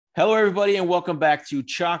Hello, everybody, and welcome back to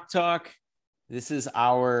Chalk Talk. This is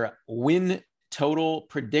our win total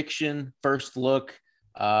prediction first look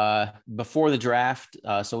before the draft.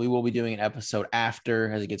 So we will be doing an episode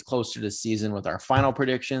after as it gets closer to the season with our final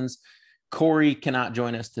predictions. Corey cannot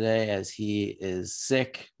join us today as he is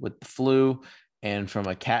sick with the flu and from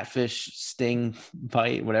a catfish sting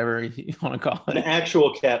bite, whatever you want to call it. An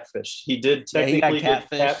actual catfish. He did technically get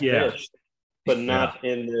catfish. Yeah. But not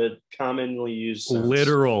in the commonly used sense.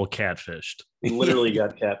 Literal catfished. He literally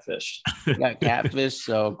got catfished. Got catfish,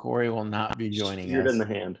 so Corey will not be joining Speared us. in the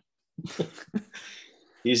hand.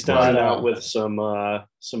 He's down and out with some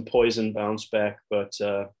poison bounce back, but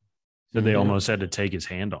so they almost had to take his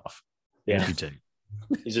hand off. Yeah. Amputate.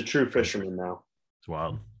 He's a true fisherman now. It's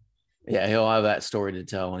wild. Yeah, he'll have that story to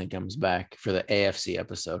tell when he comes back for the AFC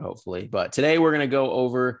episode, hopefully. But today we're going to go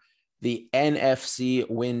over the NFC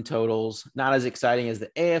win totals. Not as exciting as the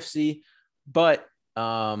AFC, but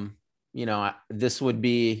this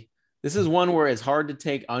is one where it's hard to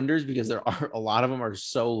take unders because there are a lot of them are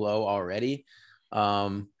so low already.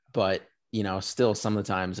 But still some of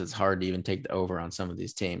the times it's hard to even take the over on some of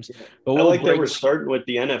these teams. But I like that we're starting with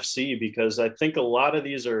the NFC because I think a lot of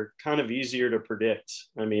these are kind of easier to predict.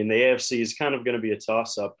 I mean, the AFC is kind of going to be a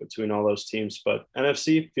toss-up between all those teams, but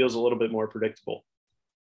NFC feels a little bit more predictable,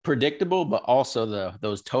 but also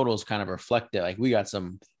those totals kind of reflect it. Like we got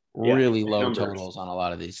some really low numbers. Totals on a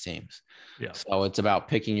lot of these teams. Yeah. So it's about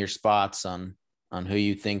picking your spots on who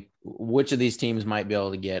you think, which of these teams might be able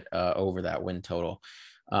to get over that win total.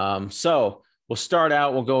 So we'll start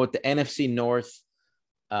out, we'll go with the NFC North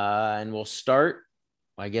and we'll start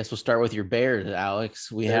with your Bears,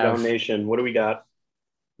 Alex. We have Nation. What do we got?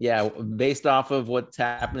 Yeah. Based off of what's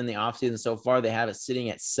happened in the offseason so far, they have it sitting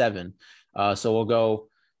at 7. So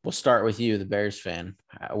we'll start with you, the Bears fan.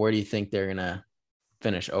 Where do you think they're going to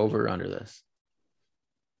finish, over or under this?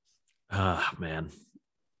 Man.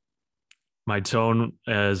 My tone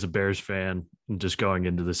as a Bears fan, just going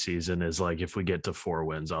into the season, is like, if we get to 4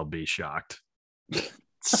 wins, I'll be shocked.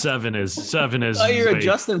 7 is. Oh, you're a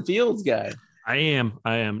Justin Fields guy. I am.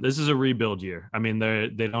 This is a rebuild year. I mean,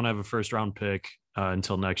 they don't have a first round pick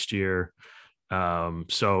until next year.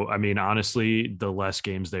 So, I mean, honestly, the less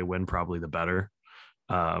games they win, probably the better.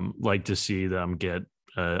 Like to see them get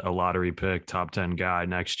a lottery pick, top 10 guy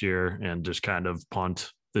next year and just kind of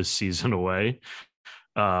punt this season away.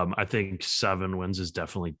 I think 7 wins is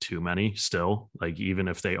definitely too many still. Like, even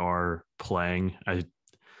if they are playing,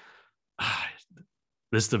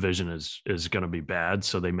 this division is going to be bad.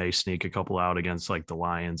 So they may sneak a couple out against like the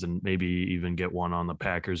Lions and maybe even get one on the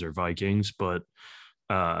Packers or Vikings. But,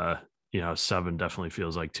 7 definitely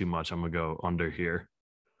feels like too much. I'm going to go under here.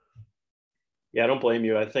 Yeah, I don't blame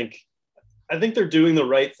you. I think they're doing the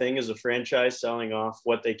right thing as a franchise, selling off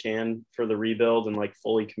what they can for the rebuild and like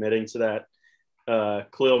fully committing to that.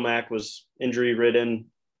 Khalil Mack was injury ridden,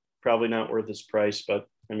 probably not worth his price, but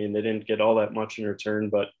I mean, they didn't get all that much in return,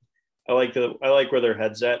 but I like where their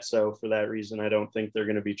head's at. So for that reason, I don't think they're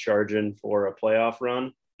going to be charging for a playoff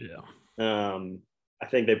run. Yeah. I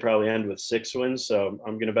think they probably end with 6 wins. So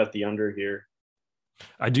I'm going to bet the under here.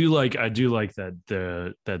 I do like that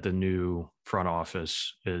the new front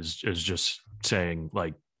office is just saying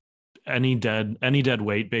like any dead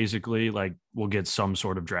weight, basically, like we'll get some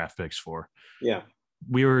sort of draft picks for. Yeah.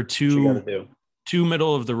 We were too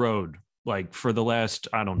middle of the road, like for the last,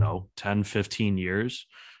 I don't know, 10, 15 years.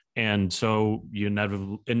 And so you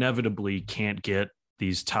inevitably can't get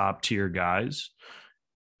these top tier guys.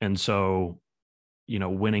 And so,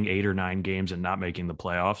 winning 8 or 9 games and not making the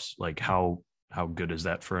playoffs, like how good is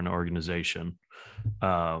that for an organization?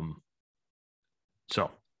 So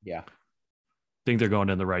yeah, I think they're going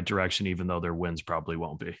in the right direction, even though their wins probably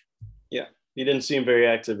won't be. Yeah. You didn't seem very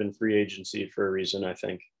active in free agency for a reason, I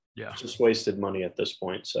think. Yeah. Just wasted money at this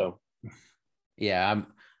point. So yeah,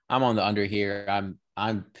 I'm on the under here.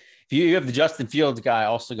 If you have the Justin Fields guy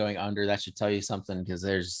also going under, that should tell you something, because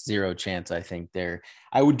there's 0 chance. I think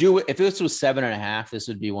I would do it if this was 7.5. This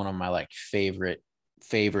would be one of my like favorite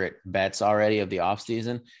bets already of the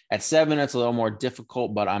offseason. At 7, it's a little more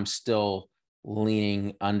difficult, but I'm still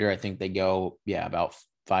leaning under. I think they go about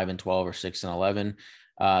 5-12 or 6-11.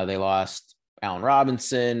 They lost Allen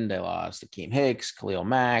Robinson, they lost Akeem Hicks, Khalil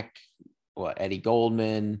Mack, Eddie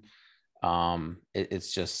Goldman.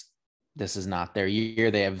 It's just, this is not their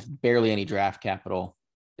year. They have barely any draft capital.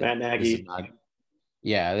 Matt Nagy.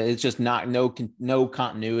 It's just no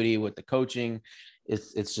continuity with the coaching.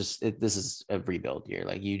 This is a rebuild year.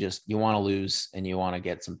 Like you want to lose and you want to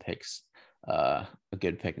get some picks, a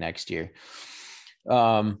good pick next year.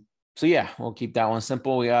 So yeah, we'll keep that one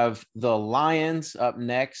simple. We have the Lions up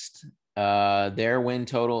next. Their win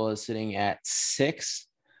total is sitting at 6.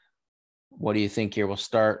 What do you think here? We'll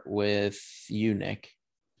start with you, Nick.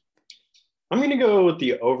 I'm going to go with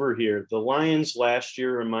the over here. The Lions last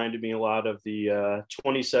year reminded me a lot of the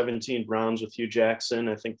 2017 Browns with Hugh Jackson.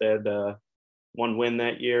 I think they had one win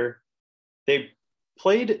that year. They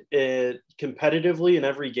played it competitively in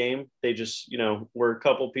every game. They just, were a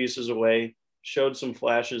couple pieces away, showed some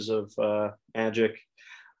flashes of magic.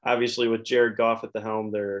 Obviously, with Jared Goff at the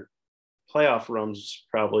helm, their playoff runs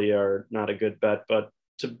probably are not a good bet. But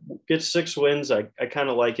to get 6 wins, I kind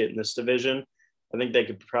of like it in this division. I think they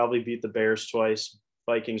could probably beat the Bears twice,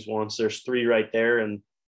 Vikings once. There's 3 right there. And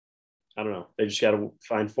I don't know. They just got to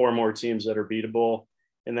find 4 more teams that are beatable.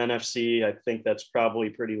 In the NFC, I think that's probably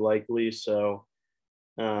pretty likely. So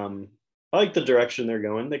I like the direction they're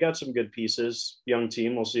going. They got some good pieces. Young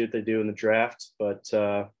team. We'll see what they do in the draft. But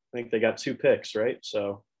I think they got 2 picks, right?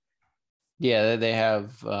 So yeah, they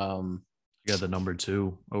have you got the number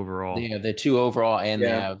 2 overall. Yeah, the 2 overall, and they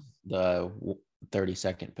have the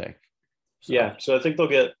 32nd pick. So. Yeah, so I think they'll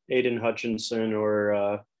get Aiden Hutchinson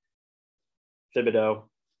or Thibodeau,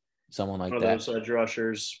 someone like that. Those edge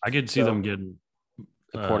rushers. I could see them getting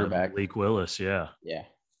a quarterback, Malik Willis. Yeah,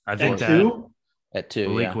 I think at that 2? At 2,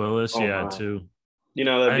 Malik Willis. At 2.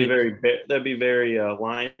 That'd be very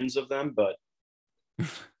Lions of them, but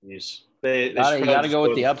they you got to go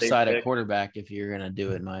with the upside at quarterback if you're gonna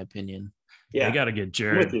do it, in my opinion. Yeah, they got to get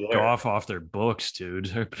Jared Goff off their books,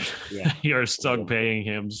 dude. You're stuck paying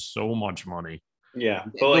him so much money. Yeah,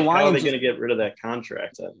 but how are they going to get rid of that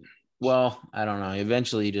contract? Well, I don't know.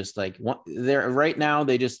 Eventually, just they're right now,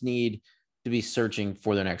 they just need to be searching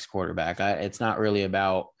for their next quarterback. It's not really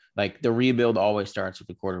about the rebuild always starts with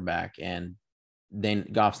the quarterback, and then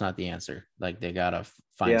Goff's not the answer. They got to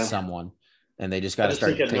find someone, and they just got to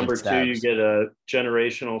start. I think at number 2, you get a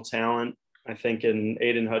generational talent. I think in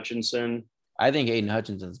Aiden Hutchinson. I think Aiden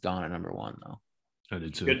Hutchinson's gone at number 1, though. I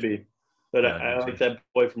did too. Could be. But I like that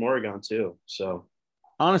boy from Oregon, too. So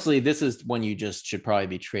honestly, this is when you just should probably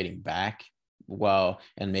be trading back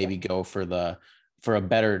and maybe go for a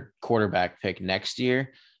better quarterback pick next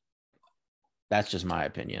year. That's just my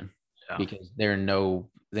opinion. Yeah. Because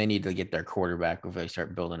they need to get their quarterback if they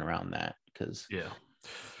start building around that. Because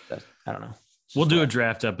I don't know. We'll do a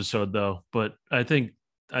draft episode, though. But I think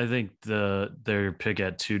their pick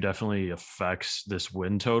at 2 definitely affects this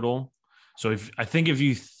win total. So if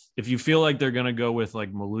you feel like they're gonna go with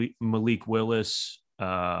Malik Willis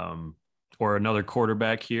or another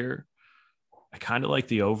quarterback here, I kind of like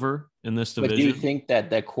the over in this division. But do you think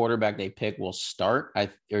that quarterback they pick will start,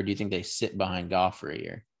 or do you think they sit behind Goff for a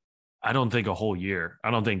year? I don't think a whole year.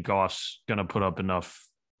 I don't think Goff's gonna put up enough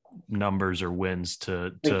numbers or wins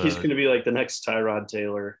to I think he's going to be like the next Tyrod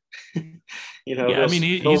Taylor. I mean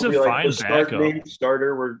he's a fine backup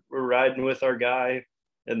starter. We're riding with our guy,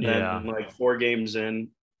 and then 4 games in,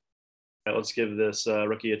 let's give this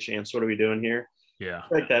rookie a chance. What are we doing here? Yeah,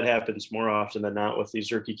 I think that happens more often than not with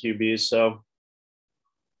these rookie QBs. So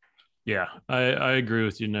yeah, I agree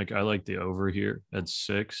with you, Nick. I like the over here at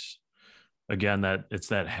 6. Again, it's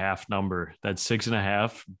that half number. That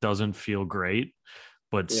 6.5 doesn't feel great.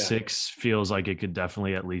 But 6 feels like it could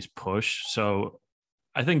definitely at least push. So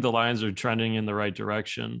I think the Lions are trending in the right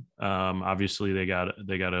direction. Obviously, they got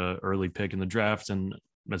a early pick in the draft, and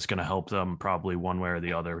that's going to help them probably one way or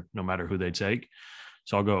the other, no matter who they take.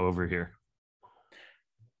 So I'll go over here.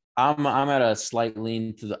 I'm at a slight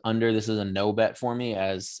lean to the under. This is a no bet for me,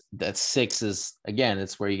 as that 6 is, again,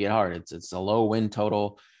 it's where you get hard. It's a low win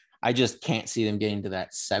total. I just can't see them getting to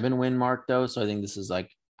that 7 win mark, though. So I think this is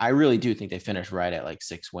I really do think they finished right at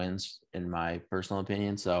 6 wins, in my personal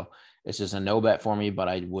opinion. So it's just a no bet for me, but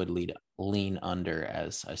I would lean under,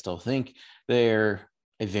 as I still think they're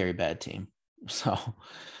a very bad team. So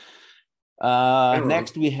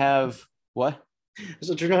next we have what?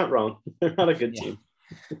 So you're not wrong. They're not a good team.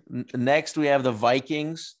 Next we have the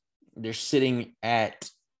Vikings. They're sitting at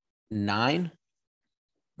 9,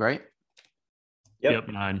 right? Yep,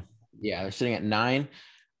 9. Yeah, they're sitting at 9.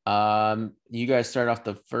 You guys start off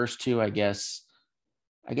the first 2, I guess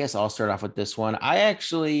I'll start off with this one. I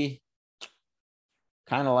actually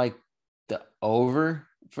kind of like the over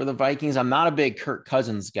for the Vikings. I'm not a big Kirk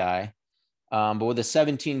Cousins guy, but with a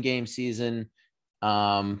 17 game season,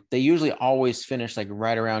 they usually always finish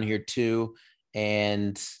right around here too.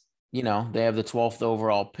 And, they have the 12th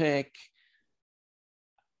overall pick.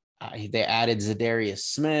 They added Zadarius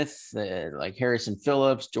Smith, Harrison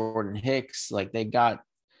Phillips, Jordan Hicks. They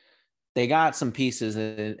got some pieces,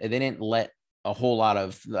 and they didn't let a whole lot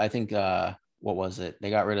of, I think, what was it? They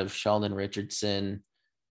got rid of Sheldon Richardson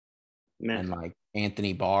and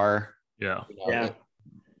Anthony Barr. Yeah.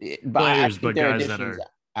 But I players, think but their guys that additions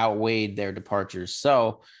are outweighed their departures.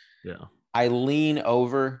 So yeah. I lean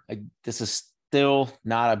over. This is still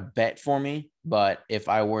not a bet for me, but if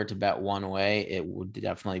I were to bet one way, it would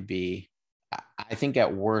definitely be. I think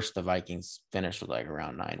at worst the Vikings finish with like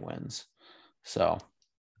around 9 wins. So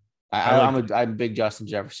I'm a big Justin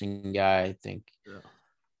Jefferson guy. I think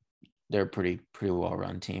they're a pretty well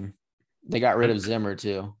run team. They got rid of Zimmer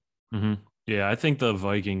too. Mm-hmm. Yeah, I think the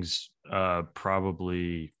Vikings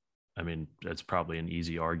probably. I mean, it's probably an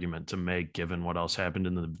easy argument to make given what else happened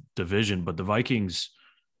in the division, but the Vikings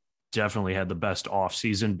definitely had the best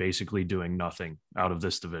offseason, basically doing nothing out of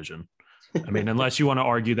this division. I mean, unless you want to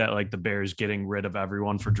argue that like the Bears getting rid of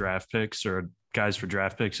everyone for draft picks or guys for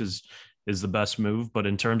draft picks is the best move. But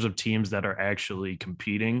in terms of teams that are actually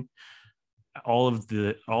competing, all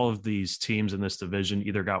of these teams in this division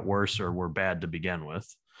either got worse or were bad to begin with.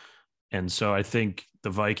 And so I think the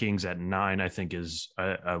Vikings at 9, I think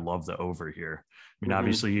I love the over here. I mean,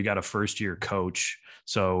 obviously you got a first year coach,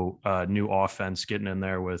 so new offense getting in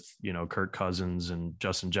there with, Kirk Cousins and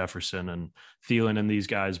Justin Jefferson and Thielen and these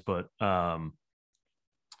guys. But I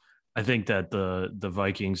think that the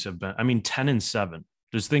Vikings have been, 10-7.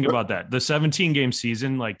 Just think about that. The 17-game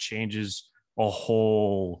season like changes a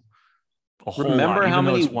whole Remember lot, how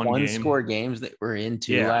many one score games that were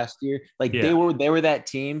into Yeah. last year? Like Yeah. they were that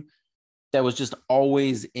team that was just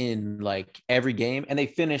always in like every game. And they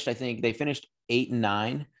finished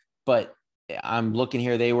 8-9, but I'm looking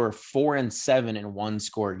here, they were 4-7 in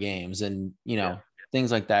 1-score games. And,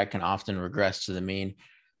 things like that can often regress to the mean.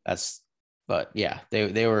 But yeah,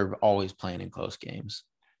 they were always playing in close games.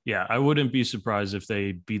 Yeah, I wouldn't be surprised if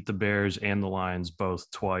they beat the Bears and the Lions both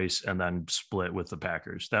twice and then split with the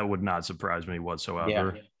Packers. That would not surprise me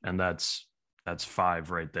whatsoever. Yeah. And that's 5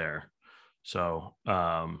 right there. So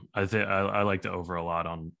I think I like the over a lot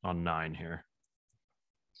on 9 here.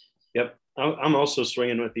 Yep, I'm also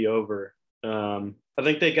swinging with the over. I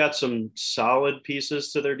think they got some solid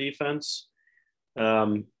pieces to their defense.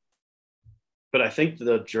 But I think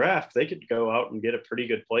the draft, they could go out and get a pretty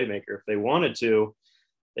good playmaker if they wanted to.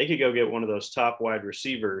 They could go get one of those top wide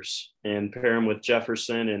receivers and pair him with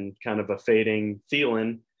Jefferson and kind of a fading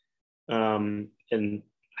Thielen. And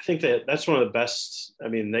I think that's one of the best. I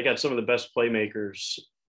mean, they got some of the best playmakers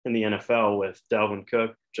in the NFL with Dalvin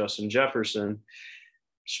Cook, Justin Jefferson,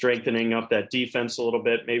 strengthening up that defense a little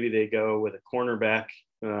bit. Maybe they go with a cornerback,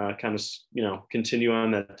 kind of, continue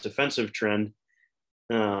on that defensive trend.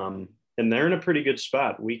 And they're in a pretty good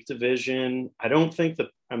spot. Weak division. I don't think the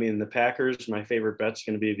Packers, my favorite bet's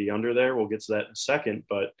going to be the under there. We'll get to that in a second,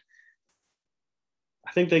 but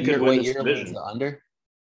I think they could win this division. The under?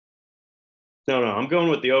 No, I'm going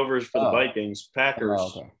with the overs for the Vikings.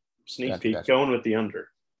 Packers, sneak peek, going with the under.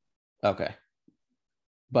 Okay.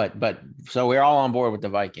 But so we're all on board with the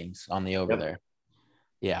Vikings on the over there.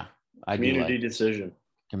 Yeah. Community decision.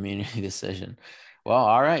 Well,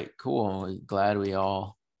 all right, cool. Glad we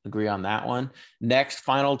all agree on that one. Next,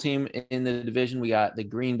 final team in the division, we got the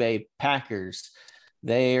Green Bay Packers.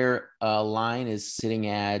 Their line is sitting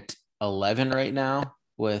at 11 right now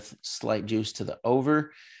with slight juice to the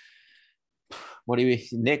over. What do you,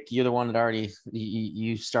 Nick? You're the one that already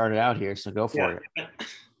you started out here, so go for it.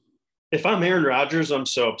 If I'm Aaron Rodgers, I'm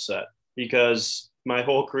so upset because my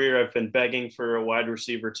whole career I've been begging for a wide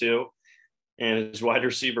receiver too, and his wide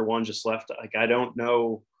receiver 1 just left. Like, I don't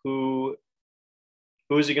know who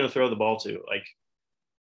is he going to throw the ball to? Like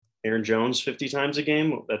Aaron Jones 50 times a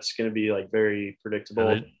game? That's going to be like very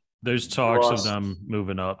predictable. There's talks of them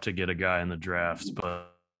moving up to get a guy in the draft,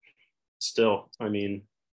 but still, I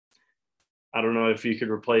don't know if you could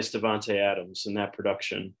replace Devontae Adams in that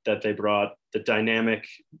production that they brought, the dynamic.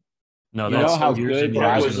 No, that's how good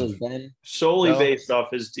Rodgers has been. Solely based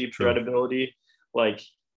off his deep threat ability. Like,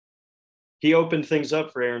 he opened things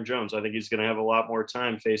up for Aaron Jones. I think he's going to have a lot more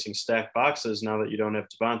time facing stacked boxes now that you don't have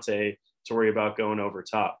Devontae to worry about going over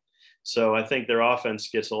top. So I think their offense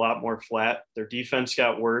gets a lot more flat. Their defense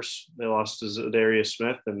got worse. They lost to Zadarius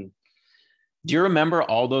Smith. And do you remember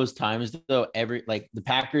all those times though? The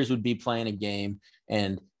Packers would be playing a game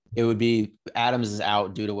and it would be Adams is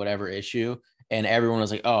out due to whatever issue. And everyone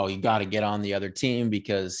was like, "Oh, you got to get on the other team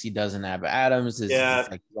because he doesn't have Adams."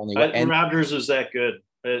 Rodgers is that good.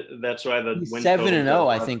 That's why the 7-0.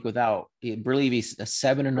 I think I believe he's a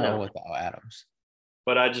 7-0 without Adams.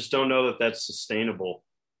 But I just don't know that that's sustainable.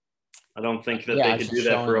 I don't think that they could do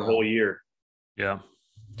that for a whole year. Yeah.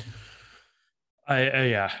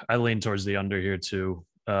 I lean towards the under here too.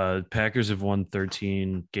 Packers have won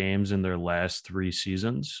 13 games in their last 3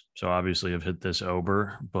 seasons, so obviously have hit this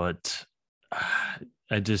over. But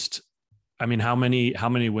I I mean, how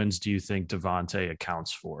many wins do you think Devontae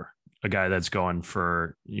accounts for? A guy that's going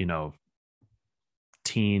for,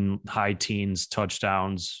 high teens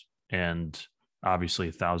touchdowns and obviously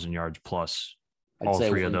 1,000 yards plus I'd all say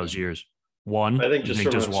three of one those game. years. One? I think You just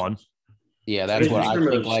think from just one? Yeah, I that's think what just I from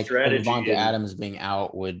think. a Like strategy Devontae and Adams being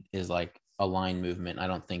out is like a line movement. I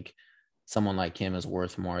don't think someone like him is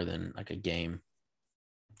worth more than like a game.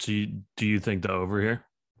 So do you think the over here?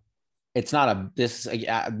 It's not a this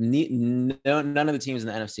no, none of the teams in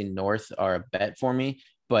the NFC North are a bet for me,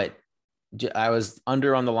 but I was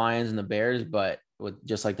under on the Lions and the Bears, but with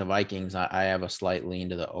just like the Vikings, I have a slight lean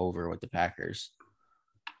to the over with the Packers.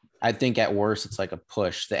 I think at worst it's like a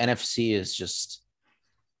push. The NFC is just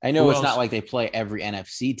I know Who it's not else? like they play every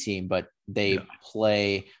NFC team, but they Yeah.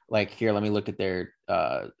 play like here, let me look at their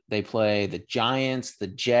they play the Giants, the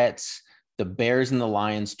Jets, the Bears and the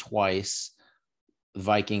Lions twice,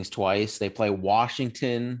 Vikings twice. They play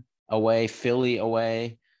Washington away, Philly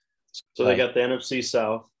away. so they Like, got the NFC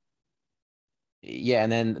South. yeah,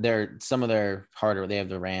 and then they're some of their harder. They have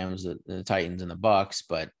the Rams, the Titans, and the Bucks.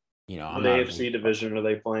 But I'm What not AFC division are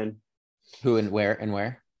they playing? who and where and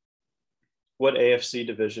where. What AFC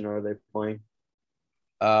division are they playing?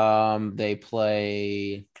 They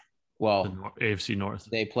play. Well, AFC North.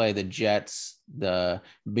 they play the Jets, the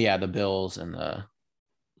Bills, and the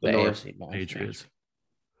North. AFC North. Patriots.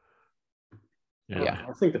 Yeah.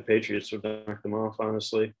 I think the Patriots would knock them off,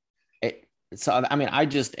 honestly. So I mean, I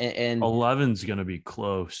just and 11's gonna be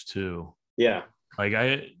close too. Yeah, Like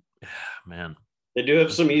man, they do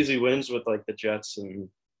have some easy wins with like the Jets and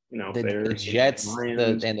Bears, the Jets,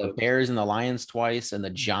 Lions, the Bears and the Lions twice, and the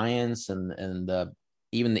Giants and the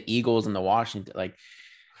even the Eagles and the Washington. Like,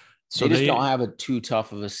 so they just don't have a too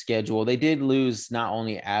tough of a schedule. They did lose not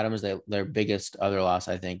only Adams, their biggest other loss,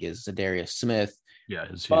 I think, is Zadarius Smith. Yeah,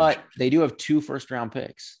 it's but huge. they do have 2 first-round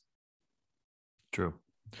picks. True.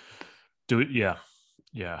 Do it,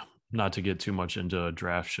 yeah. Not to get too much into a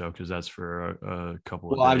draft show because that's for a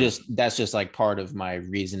couple of days. That's just like part of my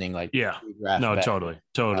reasoning. Like, yeah, no, totally.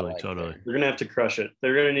 They're gonna have to crush it.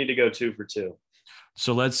 They're gonna need to go 2 for 2.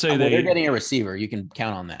 So let's say they're getting a receiver. You can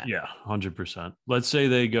count on that. Yeah, 100%. Let's say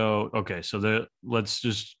they go, okay, so let's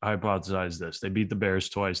just hypothesize this. They beat the Bears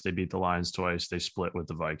twice. They beat the Lions twice. They split with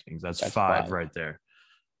the Vikings. That's 5 right there.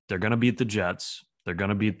 They're going to beat the Jets. They're going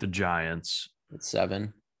to beat the Giants. That's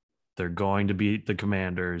 7. They're going to beat the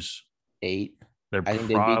Commanders. 8. They're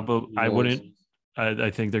probably,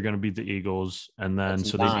 I think they're going to beat the Eagles. And then,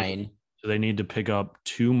 that's so 9. they need to pick up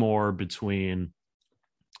 2 more between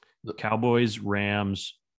the Cowboys,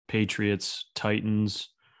 Rams, Patriots, Titans,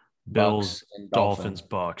 Bills, Dolphins,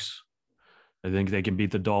 Bucks. I think they can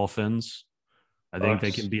beat the Dolphins. I think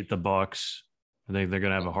they can beat the Bucks. I think they're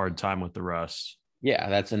going to have a hard time with the rest.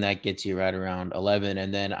 Yeah, that gets you right around 11.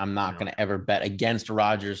 And then I'm not going to ever bet against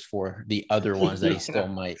Rodgers for the other ones that he still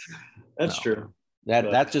might. That's true.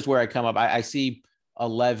 That's just where I come up. I see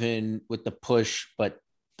 11 with the push, but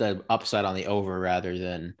the upside on the over rather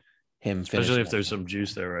than him finishing. Especially if there's some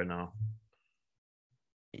juice there right now.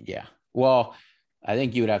 Yeah. Well, I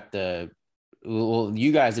think you would have to. Well,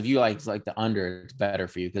 you guys, if you like the under, it's better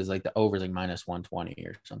for you because like the over is like minus 120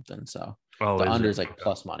 or something. So the under is like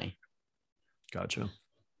plus money. Gotcha.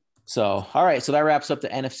 So, all right. So that wraps up the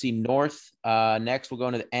NFC North. Next, we'll go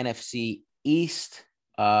into the NFC East.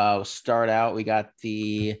 We'll start out. We got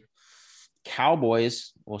the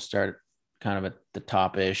Cowboys. We'll start kind of at the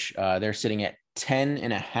top-ish. They're sitting at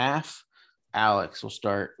 10.5. Alex, we'll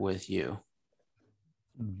start with you.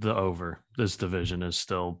 The over. This division is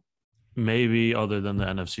still maybe, other than the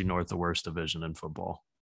NFC North, the worst division in football.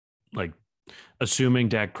 Like, assuming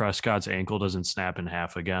Dak Prescott's ankle doesn't snap in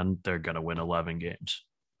half again, they're going to win 11 games.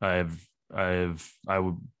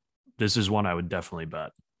 This is one I would definitely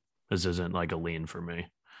bet. This isn't like a lean for me.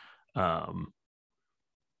 I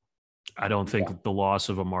don't think the loss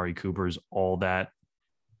of Amari Cooper is all that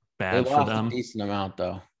bad for them. A decent amount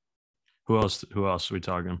though. Who else are we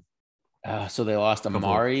talking? So they lost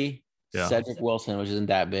Amari, Cedric Wilson, which isn't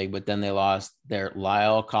that big, but then they lost their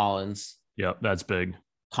Lyle Collins. Yep, that's big.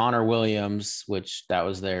 Connor Williams, which that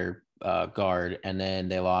was their guard, and then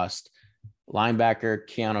they lost linebacker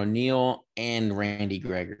Keanu Neal and Randy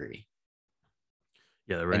Gregory.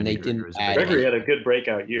 Yeah, Randy Gregory had a good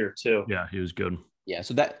breakout year too. Yeah, he was good. Yeah,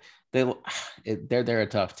 so they're a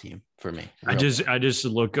tough team for me. I just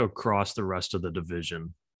look across the rest of the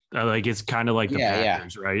division. Like it's kind of like the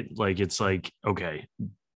Packers, right? Like it's like, okay,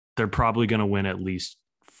 they're probably going to win at least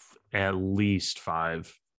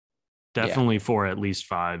 5. Definitely 4, at least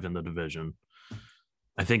 5 in the division.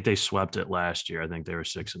 I think they swept it last year. I think they were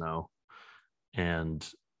 6-0. And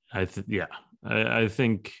I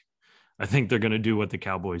think I think they're going to do what the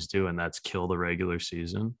Cowboys do, and that's kill the regular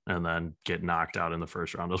season and then get knocked out in the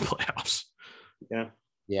first round of the playoffs. Yeah.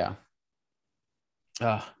 Yeah.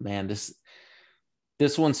 Oh man, this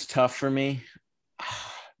one's tough for me.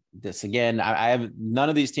 This again, I have none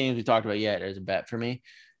of these teams we talked about yet as a bet for me.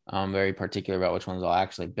 I'm very particular about which ones I'll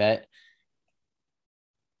actually bet.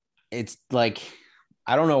 It's like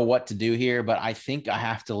I don't know what to do here, but I think I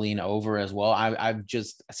have to lean over as well. I've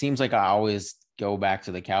just it seems like I always go back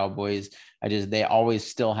to the Cowboys. They always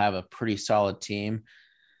still have a pretty solid team.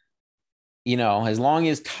 You know, as long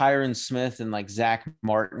as Tyron Smith and like Zach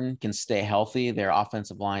Martin can stay healthy, their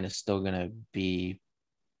offensive line is still going to be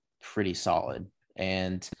pretty solid.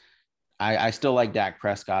 And I still like Dak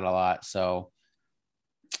Prescott a lot. So,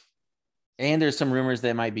 and there's some rumors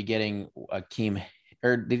they might be getting Akeem,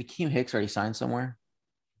 or did Akeem Hicks already sign somewhere?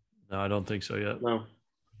 No, I don't think so yet. No.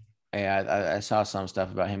 Yeah, I saw some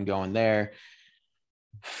stuff about him going there.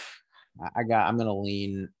 I'm gonna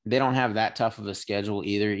lean. They don't have that tough of a schedule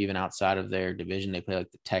either, even outside of their division. They play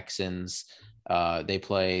like the Texans. They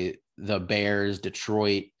play the Bears,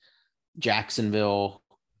 Detroit, Jacksonville.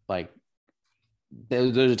 Like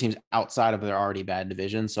those are teams outside of their already bad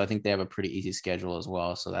division. So I think they have a pretty easy schedule as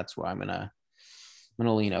well. So that's why I'm gonna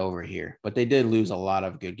lean over here. But they did lose a lot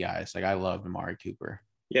of good guys. Like I loved Amari Cooper.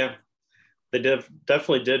 Yeah, they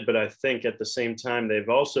definitely did. But I think at the same time, they've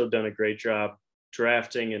also done a great job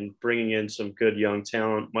drafting and bringing in some good young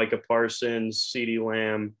talent. Micah Parsons, CeeDee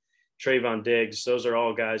Lamb, Trayvon Diggs. Those are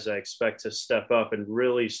all guys I expect to step up and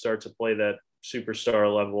really start to play that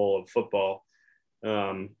superstar level of football.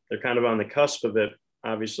 They're kind of on the cusp of it,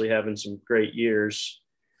 obviously having some great years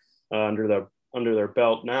under their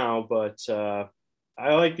belt now. But I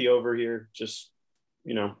like the over here. Just,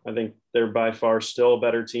 I think they're by far still a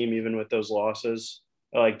better team, even with those losses.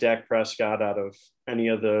 I like Dak Prescott out of any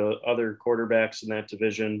of the other quarterbacks in that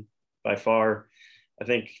division by far. I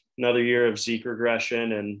think another year of Zeke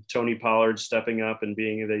regression and Tony Pollard stepping up and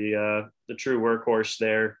being the true workhorse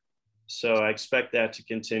there. So I expect that to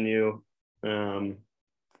continue. I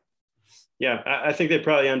think they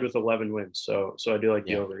probably end with 11 wins. So I do like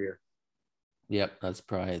the over here. Yep, that's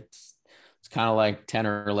probably it's kind of like 10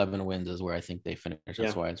 or 11 wins is where I think they finish.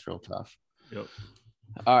 That's why it's real tough. Yep.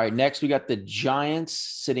 All right, next we got the Giants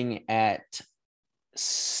sitting at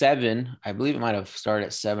 7. I believe it might have started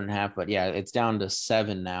at 7.5, but yeah, it's down to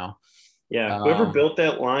 7 now. Yeah, whoever built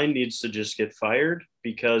that line needs to just get fired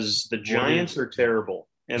because the Giants are terrible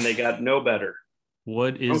and they got no better.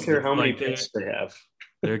 What is? I don't care how many picks they have.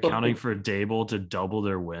 They're counting for Dable to double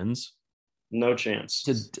their wins. No chance.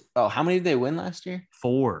 How many did they win last year?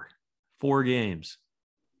 4 games.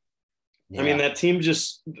 Yeah. I mean, that team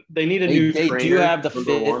they need a new trainer. They do have the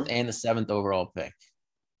 5th and the 7th overall pick.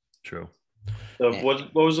 True. So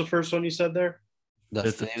what was the first one you said there? The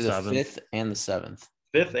 5th and the 7th.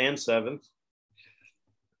 5th and 7th.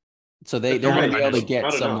 So they're going to be able to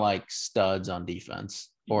get some like studs on defense.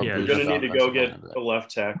 Or they're going to need to go get a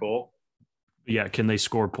left tackle. Yeah, can they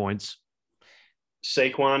score points?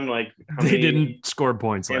 Saquon, they didn't score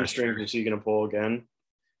points last year. Is he going to pull again?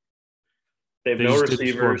 They have no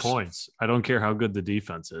receivers. Score points. I don't care how good the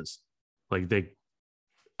defense is.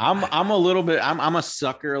 I'm a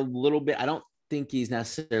sucker a little bit. I don't think he's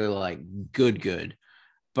necessarily like good,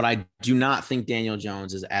 but I do not think Daniel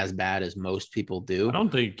Jones is as bad as most people do. I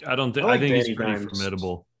think he's pretty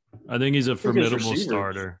formidable. I think he's a formidable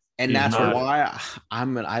starter. And that's why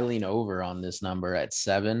I lean over on this number at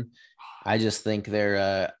 7. I just think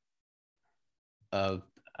they're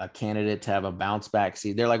a candidate to have a bounce back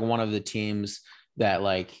seed. They're like one of the teams that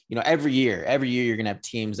every year you're going to have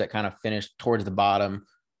teams that kind of finish towards the bottom,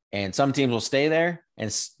 and some teams will stay there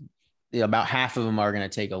and about half of them are going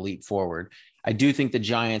to take a leap forward. I do think the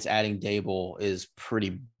Giants adding Dable is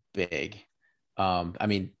pretty big. I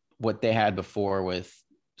mean, what they had before with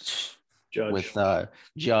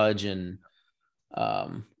Judge and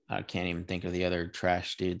I can't even think of the other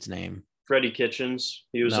trash dude's name. Freddie Kitchens.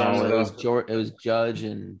 He was it was Judge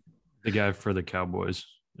and the guy for the Cowboys.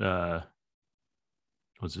 What's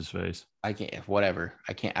his face? I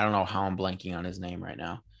don't know how I'm blanking on his name right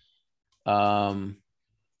now.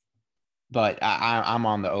 But I'm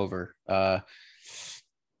on the over. They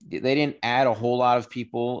didn't add a whole lot of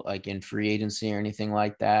people like in free agency or anything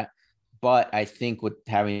like that. But I think with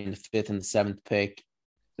having the 5th and the 7th pick,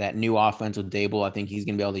 that new offense with Dable, I think he's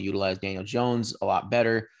going to be able to utilize Daniel Jones a lot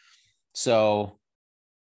better. So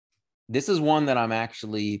this is one that I'm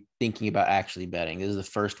actually thinking about betting. This is the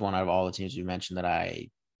first one out of all the teams you mentioned that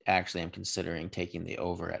I actually am considering taking the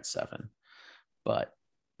over at 7. But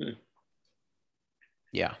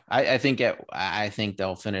yeah, I think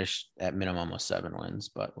they'll finish at minimum with 7 wins,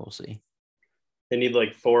 but we'll see. They need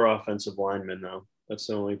like 4 offensive linemen though. That's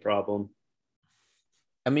the only problem.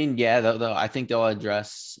 I mean, yeah, though I think they'll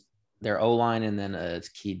address their O-line and then a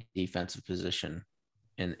key defensive position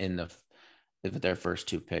in their first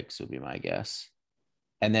 2 picks would be my guess.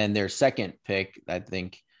 And then their second pick, I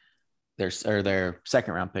think their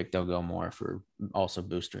second round pick, they'll go more for also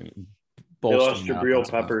bolstering. They lost Jabril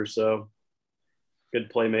Peppers, so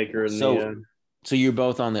good playmaker in the end. So you're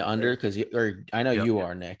both on the under because I know you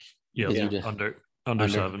are, Nick. Yeah, under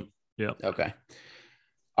 7. Yeah. Okay.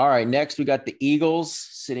 All right. Next, we got the Eagles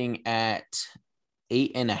sitting at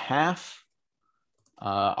 8.5.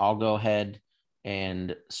 I'll go ahead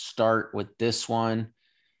and start with this one.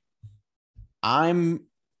 I'm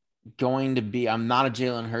not a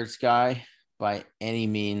Jalen Hurts guy by any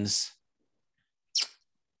means,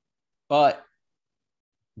 but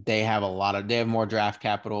they have more draft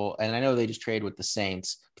capital. And I know they just trade with the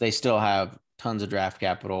Saints, but they still have tons of draft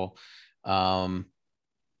capital. And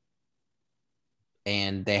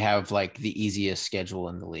they have like the easiest schedule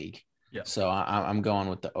in the league. Yeah. So I'm going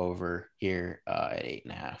with the over here at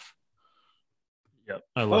 8.5. Yep.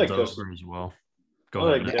 I love the over as well. Go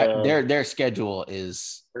ahead. Their schedule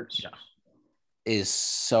is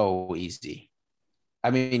so easy.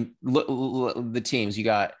 I mean, look, the teams you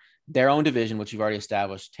got their own division, which you've already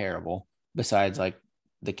established, terrible. Besides like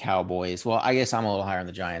the Cowboys. Well, I guess I'm a little higher on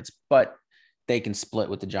the Giants, but they can split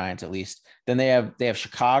with the Giants at least. Then they have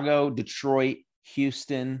Chicago, Detroit,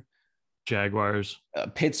 Houston, Jaguars,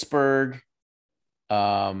 Pittsburgh,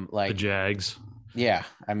 like the Jags. Yeah,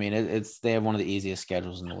 I mean they have one of the easiest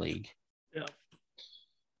schedules in the league. Yeah,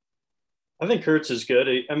 I think Hurts is good.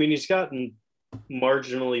 I mean, he's gotten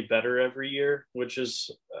marginally better every year, which is,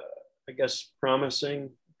 I guess,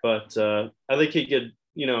 promising. But I think he could,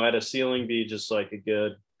 at a ceiling, be just like a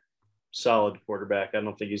good, solid quarterback. I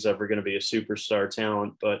don't think he's ever going to be a superstar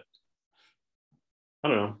talent, but I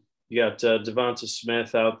don't know. You got Devonta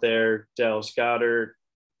Smith out there, Dallas Goedert.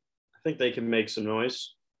 I think they can make some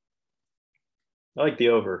noise. I like the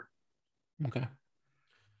over. Okay.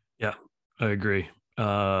 Yeah, I agree.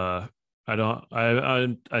 I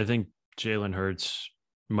think Jalen Hurts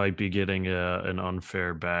might be getting an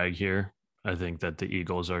unfair bag here. I think that the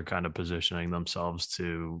Eagles are kind of positioning themselves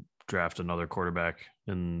to draft another quarterback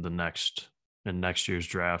in next year's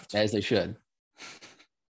draft. As they should.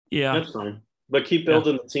 Yeah. That's fine. But keep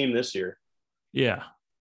building the team this year. Yeah.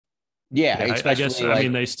 Yeah. I guess, I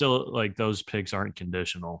mean, they still like those picks aren't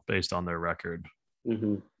conditional based on their record.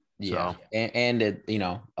 Mm-hmm. Yeah. So. And it,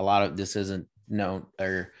 a lot of this isn't known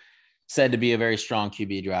or said to be a very strong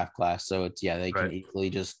QB draft class. So it's, they can equally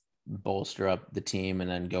just bolster up the team and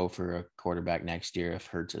then go for a quarterback next year if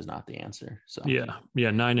Hurts is not the answer. So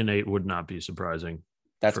 9 and 8 would not be surprising.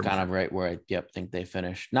 That's kind of right where I think they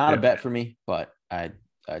finish. Not a bet for me, but I'd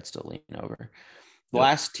still lean over.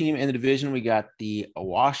 Last team in the division, we got the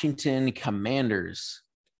Washington Commanders.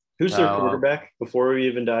 Who's their quarterback before we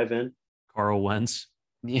even dive in? Carl Wentz.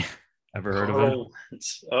 Yeah. Ever heard of him?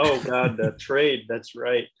 Wentz. Oh, God, the trade. That's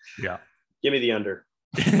right. Yeah. Give me the under.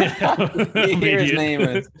 His name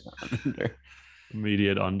is under.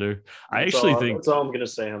 Immediate under. That's all I'm going to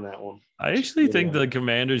say on that one. I actually think the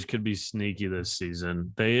Commanders could be sneaky this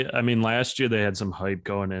season. Last year they had some hype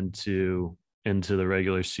going into the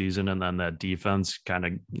regular season, and then that defense kind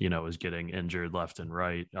of, was getting injured left and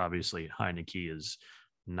right. Obviously, Heineke is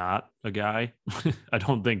not a guy. I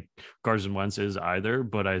don't think Carson Wentz is either,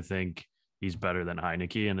 but I think he's better than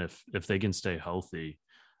Heineke. And if they can stay healthy,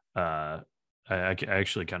 I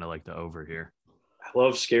actually kind of like the over here. I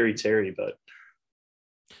love Scary Terry, but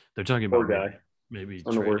they're talking poor about guy. Maybe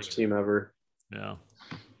on the worst team ever. Yeah.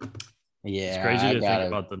 Yeah. It's crazy to think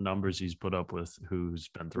about the numbers he's put up with who's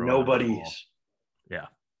been throwing. Nobody's. Yeah.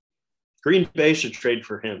 Green Bay should trade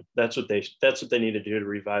for him. That's what they need to do to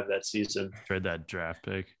revive that season. Trade that draft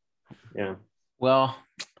pick. Yeah. Well,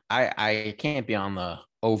 I can't be on the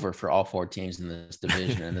over for all 4 teams in this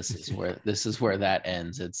division, and this is where that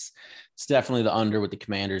ends. It's definitely the under with the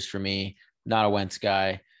Commanders for me. Not a Wentz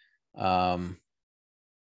guy. And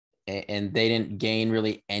they didn't gain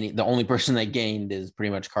really any. The only person they gained is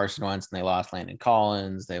pretty much Carson Wentz, and they lost Landon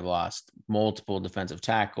Collins. They've lost multiple defensive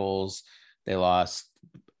tackles. They lost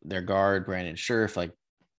their guard, Brandon Scherf. Like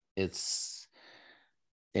it's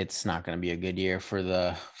not going to be a good year for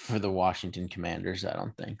the Washington Commanders, I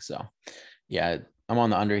don't think. So, yeah, I'm on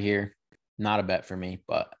the under here. Not a bet for me,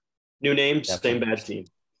 but new name, same bad team.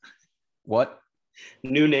 What?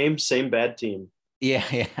 New name, same bad team.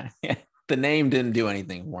 Yeah. The name didn't do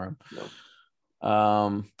anything for him.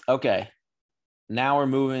 No. Okay. Now we're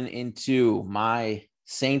moving into my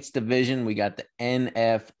Saints division. We got the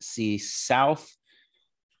NFC South.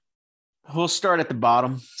 We'll start at the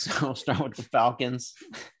bottom. So we'll start with the Falcons.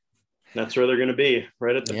 That's where they're going to be,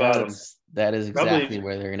 right at the bottom. That is exactly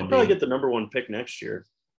where they're going to be. Probably get the number one pick next year.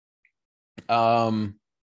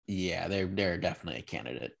 Yeah, they're definitely a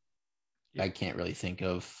candidate. I can't really think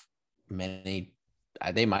of many.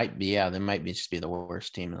 They might be. Yeah, they might be just be the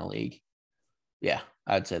worst team in the league. Yeah,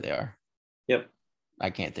 I'd say they are. Yep. I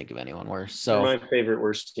can't think of anyone worse. So they're my favorite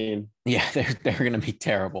worst team. Yeah, they're going to be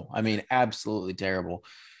terrible. I mean, absolutely terrible.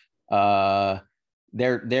 It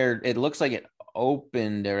looks like it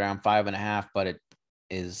opened around 5.5, but it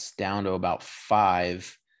is down to about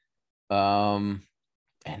 5. And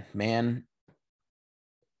man,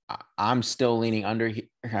 I'm still leaning under here.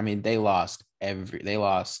 I mean, they lost their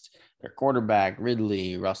quarterback,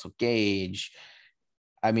 Ridley, Russell Gage.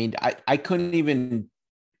 I mean, I couldn't even.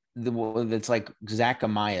 It's like Zach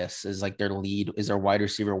Amias is like their lead, is their wide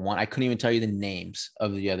receiver 1. I couldn't even tell you the names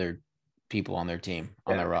of the other people on their team,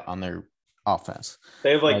 on their offense.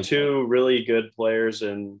 They have like 2 really good players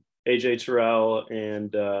in AJ Terrell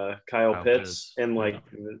and Kyle Pitts and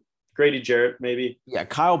Grady Jarrett, maybe. Yeah,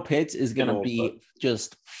 Kyle Pitts is going to be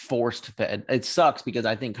just forced fed. It sucks because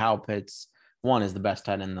I think Kyle Pitts, 1, is the best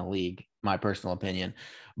tight end in the league, my personal opinion.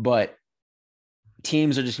 But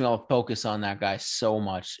teams are just going to focus on that guy so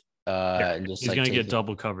much. And just he's going to get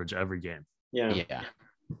double coverage every game. Yeah.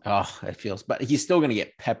 Oh, it feels, but he's still going to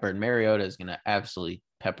get peppered. Mariota is going to absolutely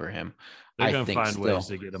pepper him. They're going to find ways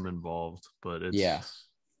to get him involved, but it's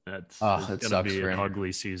it's going to be an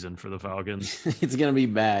ugly season for the Falcons. It's going to be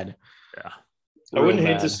bad. Yeah. I wouldn't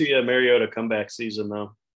hate to see a Mariota comeback season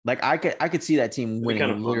though. Like I could see that team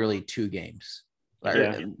winning literally 2 games.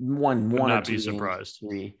 Like one would or not 2 be surprised.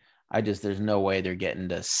 3. There's no way they're getting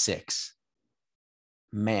to 6.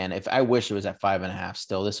 Man, if I wish it was at 5.5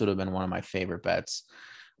 still, this would have been one of my favorite bets.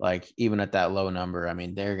 Like even at that low number, I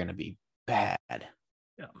mean, they're going to be bad.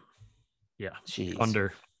 Yeah. Jeez.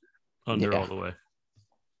 Under all the way.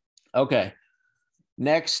 Okay.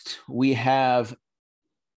 Next, we have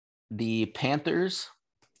the Panthers,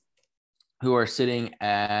 who are sitting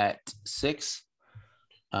at 6.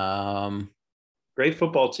 Great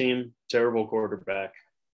football team, terrible quarterback.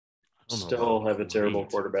 Still have a terrible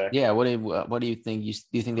quarterback. Yeah. What do you think? Do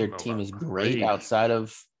you think their team is great outside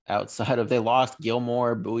of they lost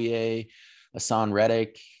Gilmore, Bouye, Hassan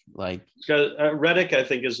Reddick? Like Reddick, I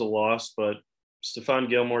think is a loss, but Stephon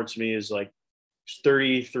Gilmore to me is like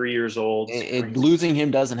 33 years old. Losing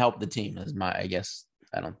him doesn't help the team. I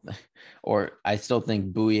still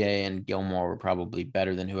think Bouye and Gilmore were probably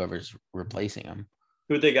better than whoever's replacing them.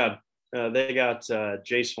 Who they got? They got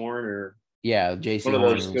Jace Horn or. Yeah, Jason. One of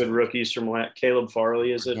those good rookies from Caleb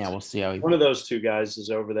Farley, is it? Yeah, we'll see how one of those 2 guys is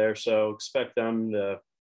over there, so expect them to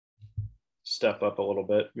step up a little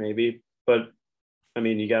bit, maybe. But I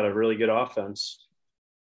mean, you got a really good offense.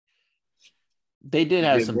 They did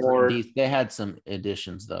have they had some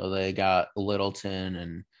additions though. They got Littleton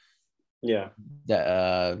and they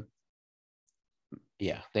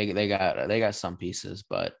got some pieces,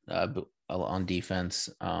 but on defense.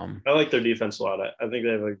 I like their defense a lot. I think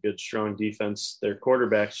they have a good, strong defense. Their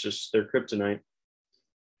quarterback's just their kryptonite.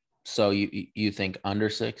 So you think under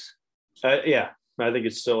 6? Yeah, I think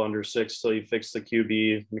it's still under 6 till you fix the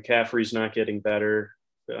QB. McCaffrey's not getting better.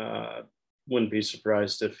 Wouldn't be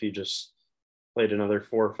surprised if he just played another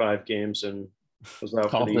 4 or 5 games and was out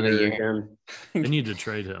for the year again. They need to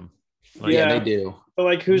trade him. They do.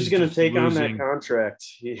 But who's going to take on that contract?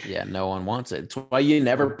 Yeah, no one wants it. It's why you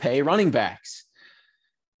never pay running backs.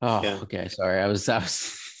 Okay. Sorry, I was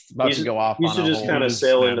about to go off. You should just kind of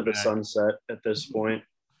sail into the sunset at this point.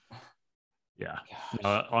 Yeah,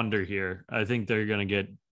 under here. I think they're going to get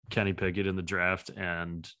Kenny Pickett in the draft,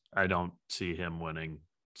 and I don't see him winning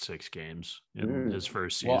 6 games in his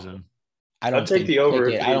first season. I'll take the over.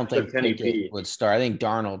 I don't think Pickett would start. I think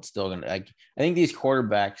Darnold's still going to. I think these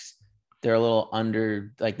quarterbacks, they're a little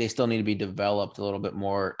under, they still need to be developed a little bit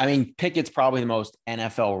more. I mean, Pickett's probably the most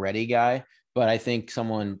NFL ready guy, but I think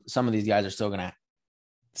some of these guys are still going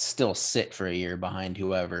to sit for a year behind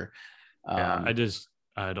whoever. I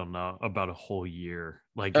don't know about a whole year,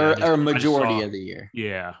 or a majority of the year.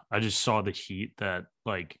 Yeah. I just saw the heat that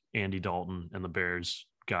Andy Dalton and the Bears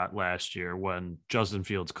got last year when Justin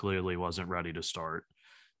Fields clearly wasn't ready to start,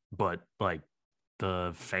 but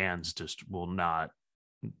the fans just will not.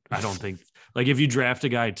 I don't think if you draft a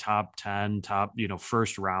guy top 10,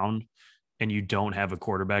 first round, and you don't have a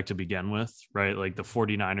quarterback to begin with, right? The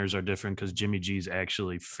 49ers are different because Jimmy G's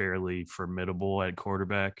actually fairly formidable at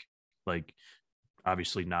quarterback.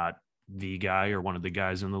 Obviously not the guy or one of the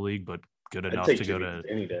guys in the league, but good enough to go to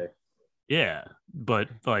any day. Yeah. But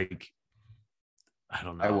I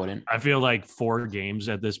don't know. I wouldn't. I feel like 4 games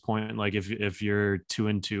at this point. Like if you're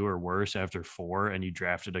 2-2 or worse after 4 and you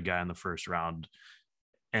drafted a guy in the first round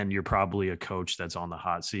and you're probably a coach that's on the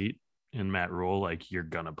hot seat in Matt Rule, like you're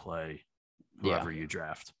gonna play whoever you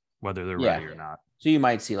draft, whether they're ready or not. So you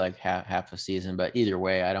might see like half a season, but either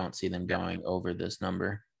way, I don't see them going over this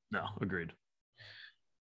number. No, agreed.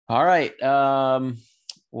 All right.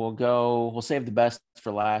 We'll save the best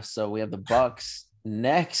for last. So we have the Bucks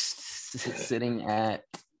next, sitting at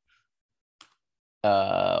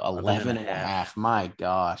 11.5. My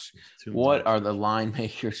gosh. What are the line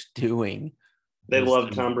makers doing? They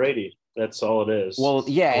love Tom Brady. That's all it is. Well,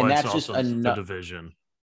 yeah, and that's just the division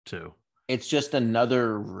too. It's just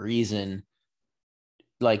another reason.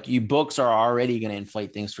 Like, you books are already going to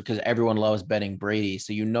inflate things because everyone loves betting Brady,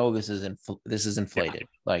 so this is inflated. Yeah.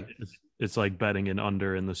 Like it's like betting an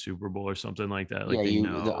under in the Super Bowl or something like that. Like the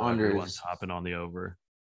under, everyone's hopping on the over.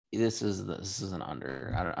 This is an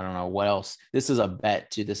under. I don't know what else. This is a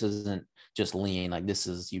bet too. This isn't just lean. Like, this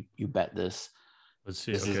is you bet this. Let's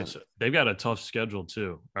see. Okay, so they've got a tough schedule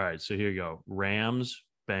too. All right, so here you go: Rams,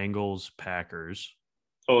 Bengals, Packers.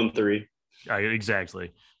 0-3.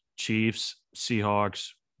 Exactly. Chiefs, Seahawks,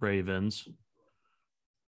 Ravens.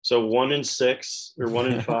 So 1-6 or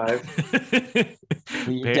 1-5.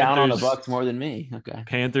 You're down on the Bucks more than me. Okay.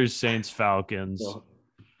 Panthers, Saints, Falcons. Oh.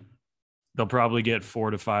 They'll probably get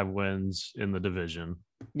 4 to 5 wins in the division.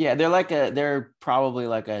 Yeah, they're probably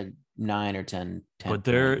like a 9 or 10. But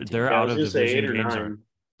they're out of division games.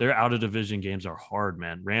 Their out of division games are hard,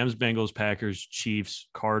 man. Rams, Bengals, Packers, Chiefs,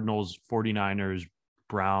 Cardinals, 49ers,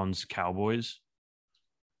 Browns, Cowboys.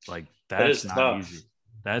 Like, that's not tough. Easy.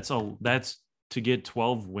 That's to get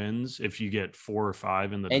 12 wins if you get 4 or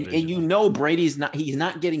 5 in the division. And Brady's he's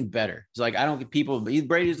not getting better. It's like, I don't get people,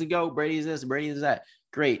 Brady's the GOAT, Brady's this, Brady's that.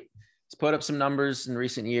 Great. He's put up some numbers in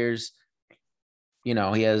recent years. He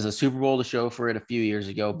has a Super Bowl to show for it a few years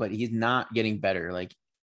ago, but he's not getting better. Like,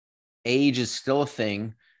 age is still a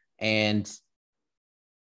thing. And,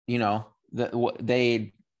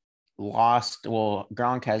 they lost. Well,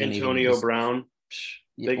 Gronk hasn't Antonio Brown,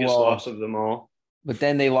 biggest loss of them all. But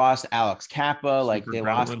then they lost Alex Kappa. Like, they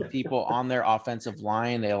lost people on their offensive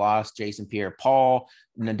line. They lost Jason Pierre-Paul,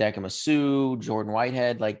 Ndamukong Suh, Jordan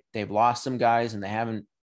Whitehead. Like, they've lost some guys, and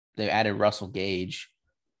they added Russell Gage.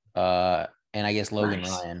 And I guess Logan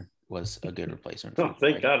Ryan was a good replacement. Oh,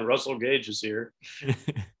 thank God Russell Gage is here.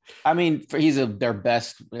 I mean, he's their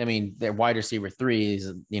best. I mean, their wide receiver 3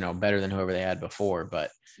 is, better than whoever they had before.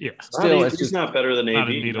 But yeah, still, he's not better than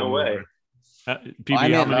AB. No way.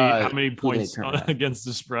 PB, how many points against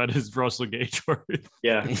the spread is Russell Gage worth?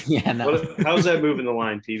 Yeah. Yeah. No. How's that moving the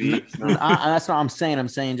line, PB? That's what I'm saying.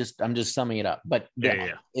 I'm just summing it up. But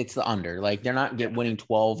it's the under. Like, they're not winning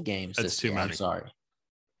 12 games. That's too many. I'm sorry.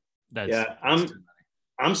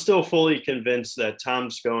 I'm still fully convinced that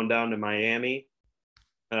Tom's going down to Miami.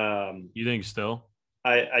 You think still?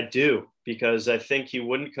 I do, because I think he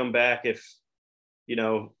wouldn't come back if,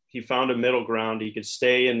 he found a middle ground. He could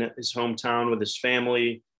stay in his hometown with his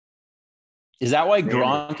family. Is that why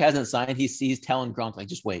Gronk hasn't signed? He's telling Gronk, like,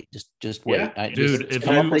 just wait, just wait. Yeah. Dude,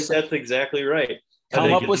 that's exactly right.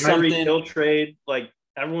 Come up with something. Hill trade, like,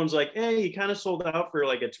 everyone's like, hey, he kind of sold out for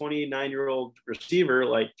like a 29-year-old receiver.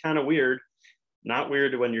 Like, kind of weird. Not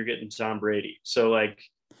weird when you're getting Tom Brady. So, like,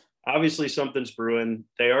 obviously something's brewing.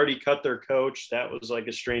 They already cut their coach. That was like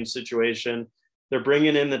a strange situation. They're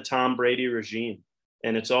bringing in the Tom Brady regime,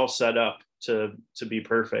 and it's all set up to be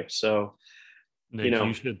perfect. So, Nick,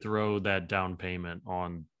 you should throw that down payment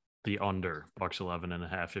on the under Bucks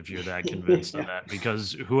 11.5 if you're that convinced of that,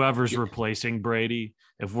 because whoever's replacing Brady,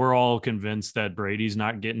 if we're all convinced that Brady's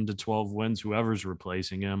not getting to 12 wins, whoever's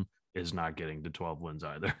replacing him is not getting to 12 wins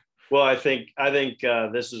either. Well, I think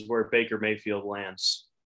this is where Baker Mayfield lands.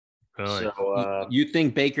 Really? So, you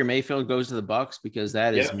think Baker Mayfield goes to the Bucks? Because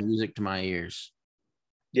that is music to my ears.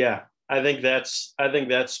 Yeah, I think that's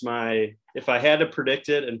my. If I had to predict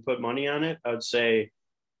it and put money on it, I would say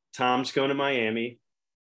Tom's going to Miami.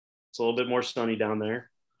 It's a little bit more sunny down there,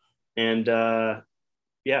 and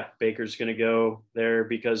Baker's going to go there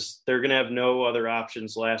because they're going to have no other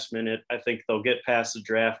options last minute. I think they'll get past the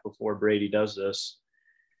draft before Brady does this.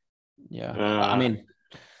 Yeah, I mean,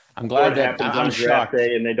 I'm glad that I'm shocked.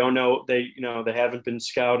 Day and they don't know they haven't been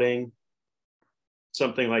scouting,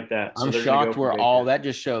 something like that. So I'm shocked we're all. That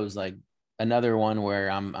just shows like another one where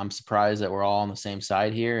I'm surprised that we're all on the same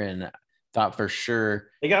side here, and thought for sure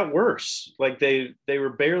they got worse. Like they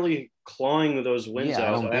were barely clawing those wins out.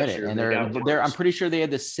 I don't get it. And they're I'm pretty sure they had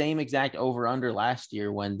the same exact over under last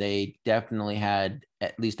year when they definitely had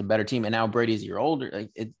at least a better team. And now Brady's a year older.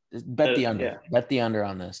 Like bet the under. Yeah. Bet the under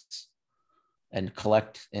on this. and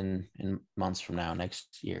collect in months from now,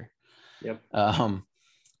 next year. Yep. All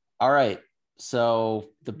right. So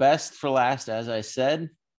the best for last, as I said,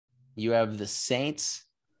 you have the Saints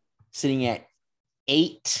sitting at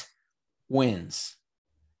 8 wins.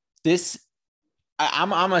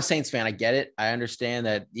 I'm a Saints fan. I get it. I understand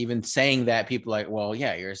that even saying that, people are like, well,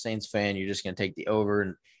 yeah, you're a Saints fan. You're just going to take the over.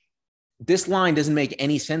 And this line doesn't make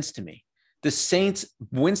any sense to me. The Saints,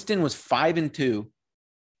 Winston was 5-2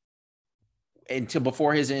 until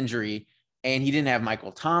before his injury, and he didn't have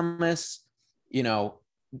Michael Thomas. You know,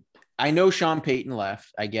 I know Sean Payton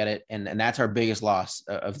left. I get it. And that's our biggest loss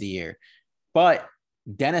of the year. But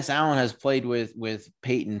Dennis Allen has played with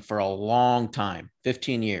Payton for a long time,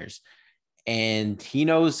 15 years. And he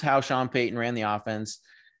knows how Sean Payton ran the offense.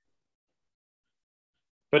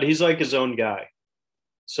 But he's like his own guy.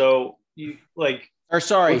 So you like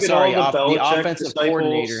the offensive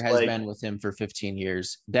coordinator has been with him for 15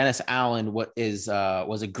 years. Dennis Allen was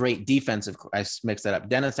a great defensive. I mixed that up.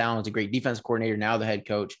 Dennis Allen was a great defensive coordinator. Now the head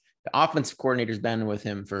coach. The offensive coordinator's been with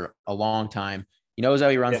him for a long time. He knows how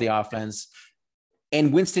he runs the offense.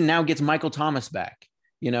 And Winston now gets Michael Thomas back.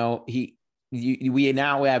 You know, we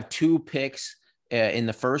now have 2 picks in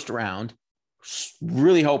the first round.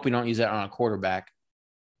 Really hope we don't use that on a quarterback.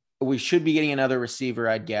 We should be getting another receiver,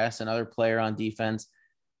 I guess, another player on defense.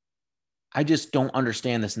 I just don't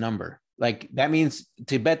understand this number. Like, that means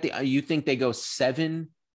to bet you think they go 7-10?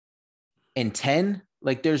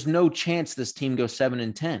 Like, there's no chance this team goes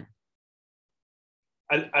 7-10.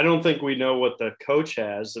 I don't think we know what the coach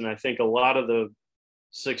has, and I think a lot of the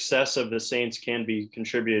success of the Saints can be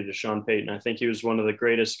contributed to Sean Payton. I think he was one of the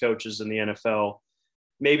greatest coaches in the NFL.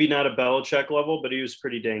 Maybe not a Belichick level, but he was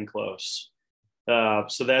pretty dang close.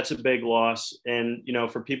 So that's a big loss. And, you know,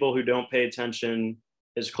 for people who don't pay attention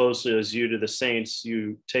as closely as you to the Saints,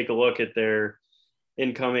 you take a look at their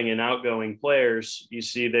incoming and outgoing players, you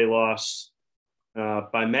see they lost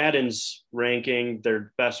by Madden's ranking,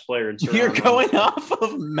 their best player. You're going off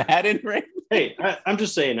of Madden ranking? Hey, I'm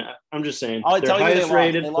just saying. I'll their tell you highest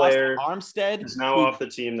rated player Armstead is now off the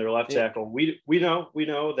team. Their left tackle. We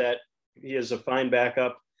know that he is a fine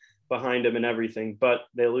backup behind him and everything, but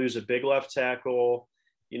they lose a big left tackle.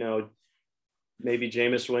 You know, maybe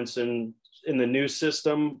Jameis Winston in the new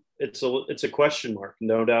system. It's a question mark,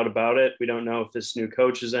 no doubt about it. We don't know if this new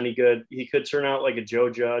coach is any good. He could turn out like a Joe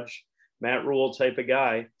Judge, Matt Rule type of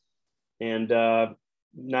guy, and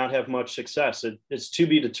not have much success. It's to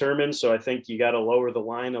be determined. So I think you got to lower the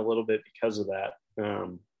line a little bit because of that.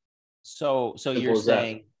 So you're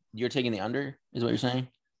saying you're taking the under is what you're saying?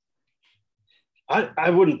 I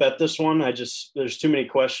wouldn't bet this one. There's too many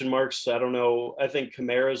question marks. I don't know. I think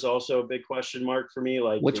Kamara is also a big question mark for me.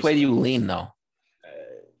 Like, which way do you lean though?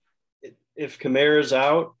 If Kamara's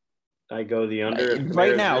out, I go the under.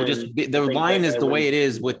 Right now, the line is the way it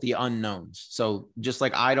is with the unknowns. So just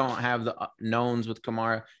like I don't have the knowns with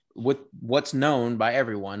Kamara, with what's known by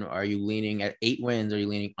everyone, are you leaning at 8 wins? Are you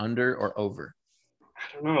leaning under or over? I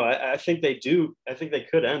don't know. I think they do. I think they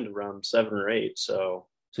could end around 7 or 8. So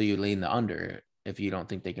you lean the under if you don't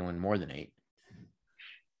think they can win more than 8.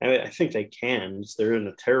 I mean, I think they can. They're in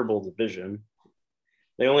a terrible division.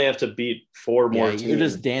 They only have to beat 4 more teams. You're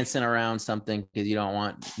just dancing around something because you don't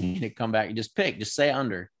want to come back. You just say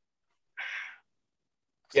under.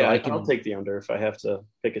 So I'll take the under if I have to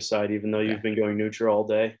pick a side, even though you've been going neutral all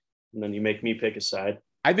day, and then you make me pick a side.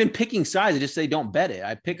 I've been picking sides. I just say don't bet it.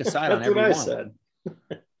 I pick a side on every one. That's what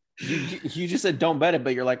I said. You just said don't bet it,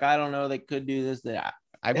 but you're like, I don't know. They could do this.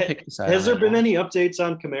 I picked a side. Has there been any updates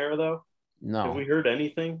on Kamara though? No. Have we heard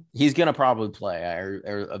anything? He's going to probably play,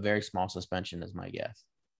 or a very small suspension is my guess.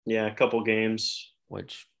 Yeah, a couple games.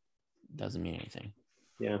 Which doesn't mean anything.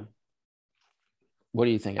 Yeah. What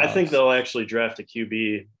do you think, Alex? I think they'll actually draft a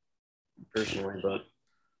QB personally, but.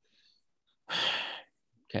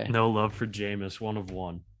 Okay. No love for Jameis, 1 of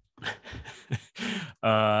 1.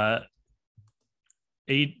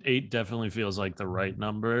 8 definitely feels like the right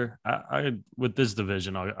number. I with this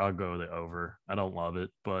division, I'll go the over. I don't love it,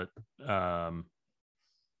 but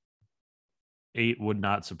 8 would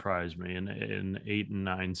not surprise me. In 8 and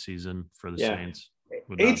 9 season for the Saints.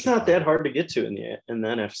 8's not that hard to get to in the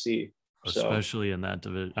NFC, especially in that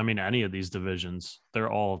division. I mean, any of these divisions,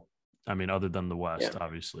 they're all. I mean, other than the West,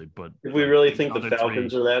 obviously. But if we really think the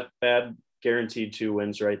Falcons are that bad, guaranteed 2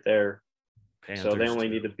 wins right there. Panthers, so they only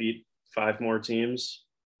need to beat 5 more teams.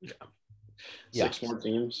 Yeah. 6 more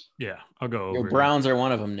teams. Yeah, I'll go over. Your Browns are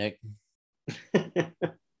one of them, Nick.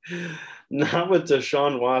 Not with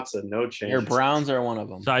Deshaun Watson. No chance. Your Browns are one of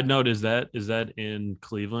them. Side note, is that in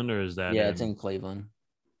Cleveland or is that? Yeah, it's in Cleveland.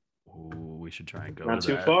 Ooh, we should try and go. Not to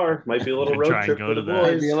too that. far. Might be a little road trip for the Might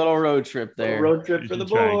boys. be a little road trip there. Road trip We for the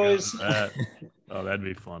should try and go to boys. that. Oh, that'd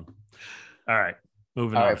be fun. All right,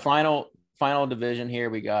 moving All on. right, final division here.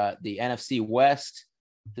 We got the NFC West.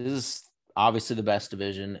 This is obviously the best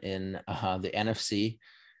division in the NFC.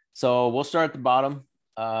 So we'll start at the bottom.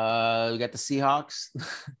 We got the Seahawks.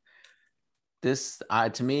 This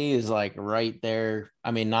to me is like right there.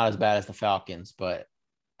 I mean, not as bad as the Falcons, but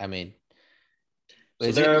I mean,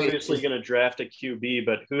 So they're obviously going to draft a QB,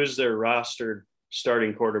 but who is their rostered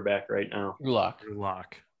starting quarterback right now? Drew Lock.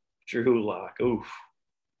 Drew Lock. Oof.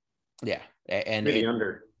 Yeah, and maybe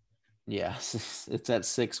under. Yeah, it's at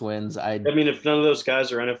 6 wins. I mean, if none of those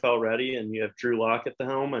guys are NFL ready and you have Drew Lock at the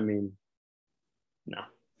helm, I mean, no.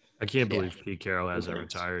 I can't believe Pete Carroll hasn't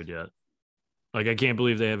retired yet. Like, I can't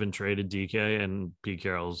believe they haven't traded DK and Pete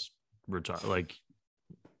Carroll's retired. Like,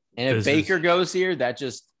 and if Baker goes here, that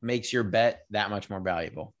just makes your bet that much more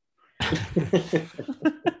valuable.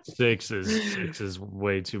 6 is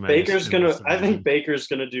way too many. I think Baker's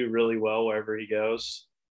gonna do really well wherever he goes.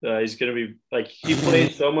 He's gonna be like, he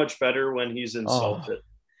plays so much better when he's insulted.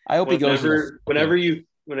 I hope he goes. Whenever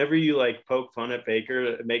you like poke fun at Baker,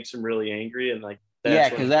 it makes him really angry and like. Yeah,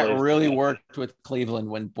 because that really worked with Cleveland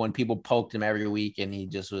when people poked him every week and he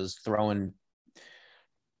just was throwing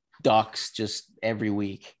ducks just every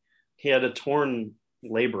week. He had a torn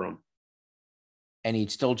labrum. And he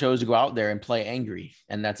still chose to go out there and play angry.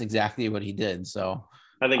 And that's exactly what he did. So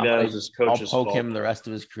I think that was his coach's I'll poke fault. him the rest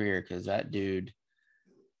of his career because that dude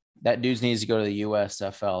needs to go to the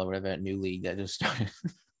USFL or whatever, that new league that just started.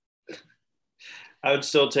 I would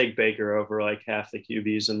still take Baker over like half the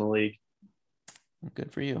QBs in the league.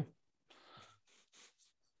 Good for you.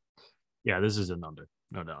 Yeah, this is an under,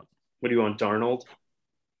 no doubt. What do you want, Darnold?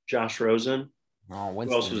 Josh Rosen? Oh,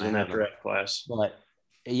 who else was in that draft class? But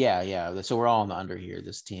yeah. So we're all on the under here.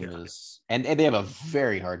 This team is, and they have a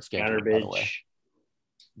very hard schedule, by the way.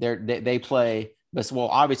 They play, but well,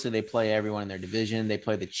 obviously they play everyone in their division. They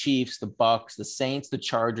play the Chiefs, the Bucks, the Saints, the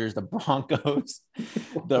Chargers, the Broncos,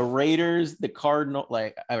 the Raiders, the Cardinals.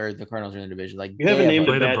 The Cardinals are in the division. Like, you haven't named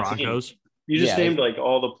the Broncos. Team. You just named like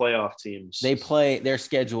all the playoff teams. They play. Their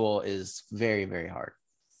schedule is very, very hard.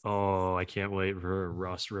 Oh, I can't wait for a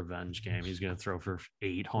Russ revenge game. He's going to throw for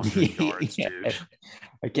 800 yards, dude.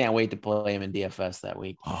 I can't wait to play him in DFS that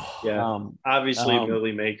week. Yeah, obviously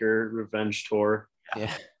Billy Maker revenge tour.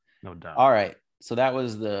 Yeah, no doubt. All right, so that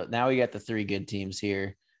was now we got the 3 good teams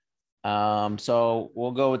here. So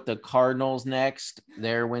we'll go with the Cardinals next.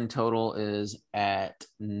 Their win total is at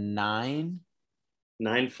 9.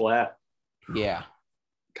 9 flat. Yeah.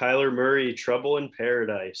 Kyler Murray, trouble in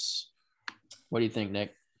paradise. What do you think,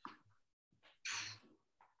 Nick?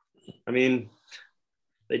 I mean,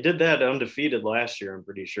 they did that undefeated last year, I'm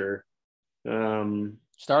pretty sure.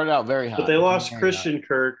 Started out very hot. But they lost Christian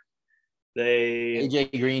Kirk.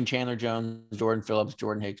 AJ Green, Chandler Jones, Jordan Phillips,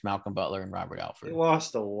 Jordan Hicks, Malcolm Butler, and Robert Alford. They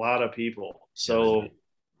lost a lot of people. So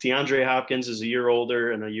DeAndre Hopkins is a year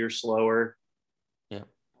older and a year slower. Yeah.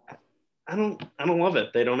 I don't love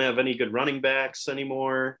it. They don't have any good running backs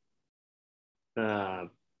anymore. I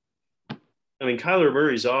mean, Kyler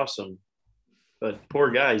Murray's awesome, but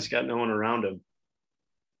poor guy, he's got no one around him.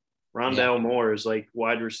 Rondale Moore is like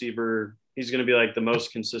wide receiver. He's going to be like the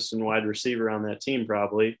most consistent wide receiver on that team,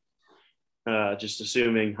 probably. Just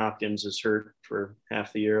assuming Hopkins is hurt for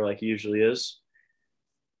half the year like he usually is.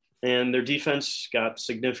 And their defense got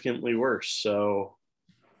significantly worse. So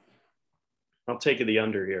I'll take the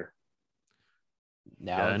under here.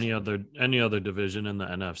 Any other division in the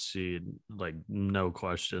NFC, like, no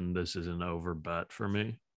question, this is an over bet for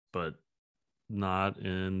me, but not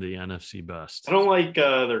in the NFC best. I don't like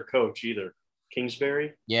their coach either,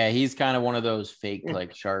 Kingsbury. Yeah, he's kind of one of those fake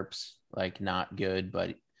like sharps, like not good,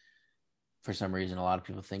 but for some reason a lot of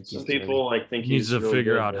people think some people really, think he needs to really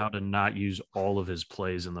figure good, out how to not use all of his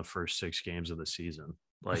plays in the first 6 games of the season.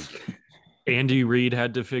 Like Andy Reid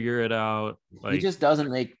had to figure it out. Like, he just doesn't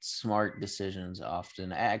make smart decisions often.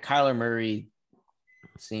 Kyler Murray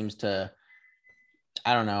seems to,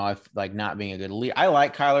 I don't know, like not being a good leader. I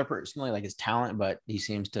like Kyler personally, like his talent, but he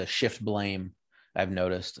seems to shift blame. I've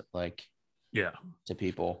noticed, like, to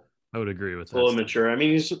people. I would agree with that. A little immature. I mean,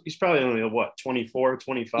 he's probably only 24,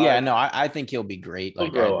 25. Yeah, no, I think he'll be great. He'll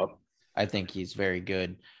grow up. I think he's very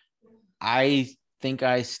good. I think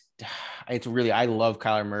I love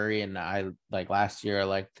Kyler Murray, and I like last year I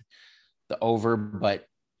liked the over, but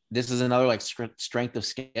this is another like strength of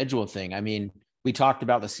schedule thing. I mean, we talked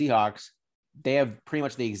about the Seahawks. They have pretty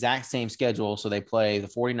much the exact same schedule. So they play the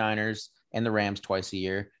 49ers and the Rams twice a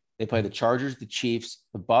year. They play the Chargers, the Chiefs,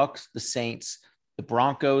 the Bucks, the Saints, the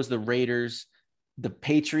Broncos, the Raiders, the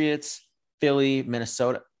Patriots, Philly,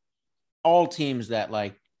 Minnesota, all teams that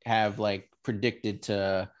like have like predicted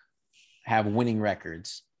to have winning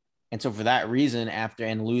records. And so for that reason, after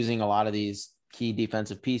and losing a lot of these key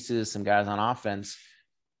defensive pieces, some guys on offense,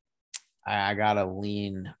 I gotta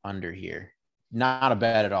lean under here. Not a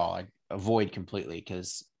bet at all. I avoid completely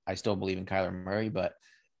because I still believe in Kyler Murray, but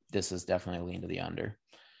this is definitely a lean to the under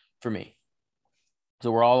for me.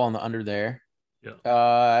 So we're all on the under there.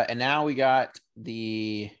 Yeah. And now we got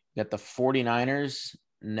the 49ers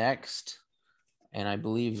next. And I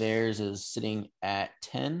believe theirs is sitting at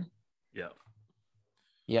 10. Yeah.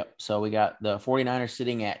 Yep. So we got the 49ers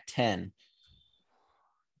sitting at 10.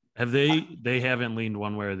 Have they haven't leaned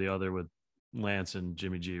one way or the other with Lance and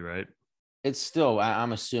Jimmy G, right? It's still,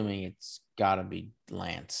 I'm assuming it's got to be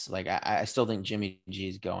Lance. Like, I still think Jimmy G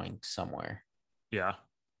is going somewhere. Yeah.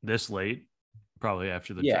 This late, probably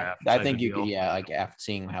after the Yeah, draft. I think you could, like after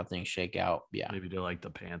seeing how things shake out. Yeah. Maybe to like the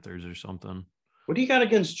Panthers or something. What do you got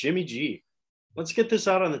against Jimmy G? Let's get this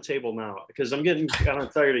out on the table now because I'm getting kind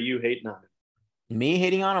of tired of you hating on him. Me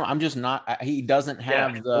hating on him? I'm just not. He doesn't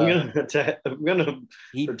have I'm gonna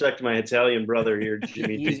protect my Italian brother here,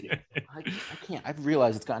 Jimmy G. I can't. I've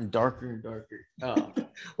realized it's gotten darker and darker. Oh.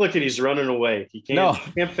 Look at he's running away. He can't. No,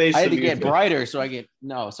 he can't face. I had to get brighter, so I get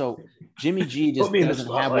no. So Jimmy G just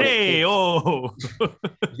doesn't have what it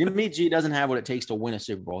takes. Jimmy G doesn't have what it takes to win a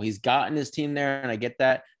Super Bowl. He's gotten his team there, and I get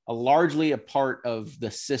that. Largely a part of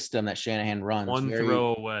the system that Shanahan runs. One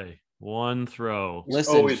throw.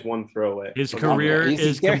 Listen, always one throw away. His career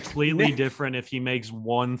is completely different if he makes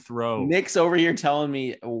one throw. Nick's over here telling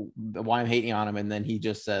me why I'm hating on him, and then he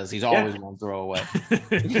just says he's always one throw away.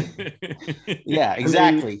 Yeah,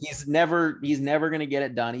 exactly. I mean, he's never going to get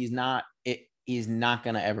it done. He's not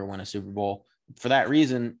going to ever win a Super Bowl. For that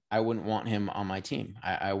reason, I wouldn't want him on my team.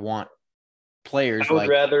 I want players. I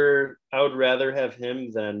would rather have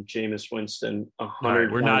him than Jameis Winston. 100.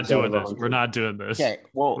 Right, we're not doing this. We're not doing this. Okay,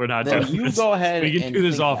 well, we're not doing you this. Go ahead. We can do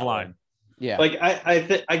this offline. Yeah, like I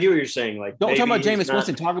get what you're saying. Like, don't talk about Jameis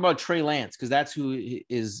Winston. Talk about Trey Lance because that's who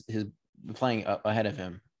is playing ahead of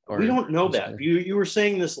him. We don't know that. You were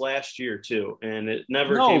saying this last year too, and it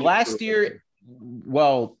never. No, last year.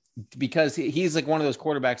 Well, because he's like one of those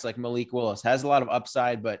quarterbacks like Malik Willis has a lot of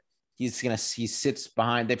upside, but he sits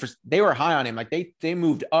behind. They were high on him. Like they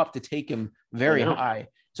moved up to take him very high.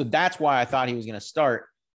 So that's why I thought he was going to start.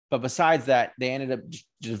 But besides that, they ended up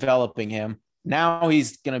developing him. Now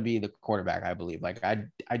he's going to be the quarterback, I believe. Like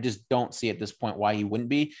I just don't see at this point why he wouldn't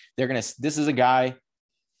be. This is a guy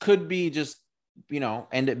could be just,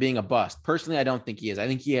 end up being a bust. Personally, I don't think he is. I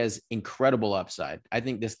think he has incredible upside. I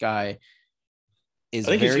think this guy is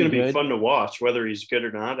I think he's going to be fun to watch, whether he's good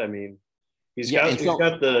or not. I mean, He's got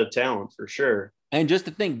the talent for sure. And just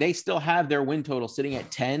to think, they still have their win total sitting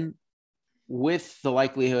at 10 with the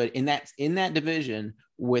likelihood in that division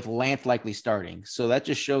with Lance likely starting. So that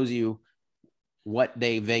just shows you what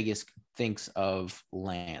Vegas thinks of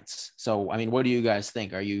Lance. So, I mean, what do you guys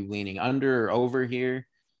think? Are you leaning under or over here?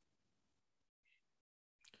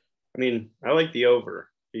 I mean, I like the over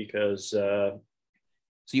because so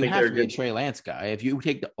you have to be a Trey Lance guy. If you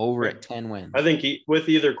take the over at 10 wins. I think with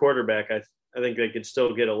either quarterback, I think they could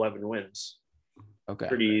still get 11 wins. Okay.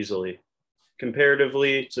 Pretty easily.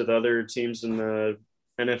 Comparatively to the other teams in the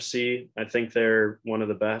NFC, I think they're one of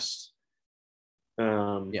the best.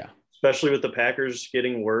 Especially with the Packers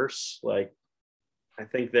getting worse. Like, I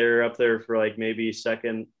think they're up there for like maybe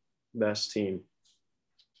second best team,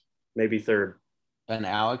 maybe third. And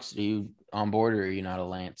Alex, are you on board or are you not a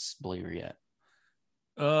Lance believer yet?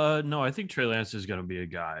 No, I think Trey Lance is going to be a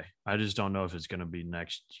guy. I just don't know if it's going to be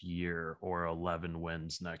next year or 11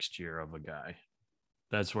 wins next year of a guy.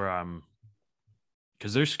 That's where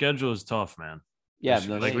because their schedule is tough, man. Yeah.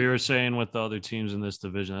 Like we were saying with the other teams in this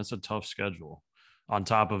division, that's a tough schedule on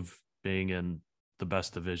top of being in the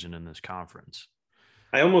best division in this conference.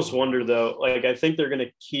 I almost wonder though, like, I think they're going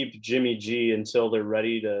to keep Jimmy G until they're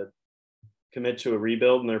ready to commit to a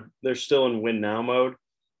rebuild, and they're still in win now mode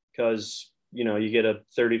because, you get a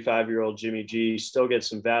 35-year-old Jimmy G, still get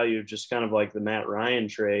some value, just kind of like the Matt Ryan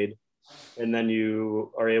trade. And then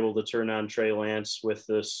you are able to turn on Trey Lance with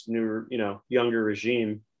this new, younger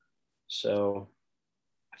regime. So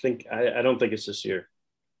I don't think it's this year.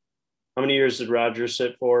 How many years did Rodgers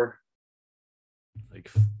sit for?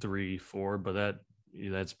 Like 3-4, but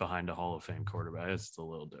that's behind a Hall of Fame quarterback. It's a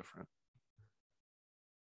little different.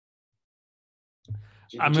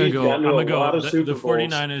 I'm going to go. The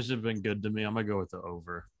 49ers have been good to me. I'm going to go with the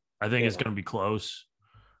over. I think it's going to be close.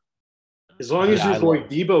 As long as your boy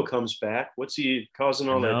Debo comes back, what's he causing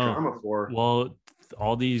all that drama for? Well,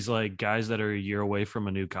 all these like guys that are a year away from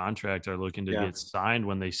a new contract are looking to Yeah. get signed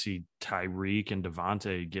when they see Tyreek and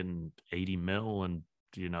Devontae getting 80 mil and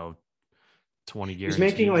 20 He's guaranteed.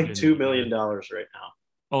 making like $2 million right now.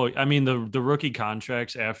 Oh, I mean the rookie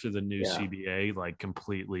contracts after the new Yeah. CBA like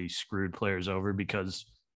completely screwed players over because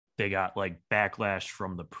they got like backlash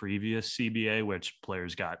from the previous CBA, which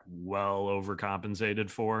players got well overcompensated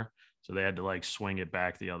for. So they had to like swing it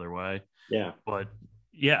back the other way. Yeah. But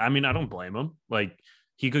yeah, I mean, I don't blame him. Like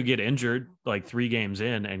he could get injured like 3 games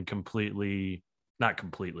in and completely, not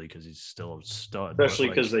completely because he's still a stud, Especially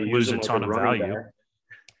but, because like, they use lose him a like ton a of running value. back.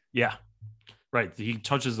 Yeah, right. He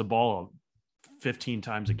touches the ball 15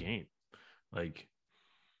 times a game. Like,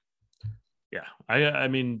 yeah, I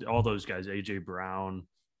mean, all those guys, AJ Brown,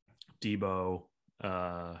 Debo,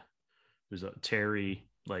 there's a Terry,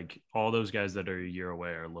 like all those guys that are a year away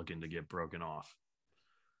are looking to get broken off.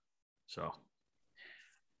 So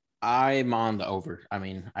I'm on the over. I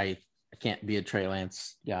mean, I can't be a Trey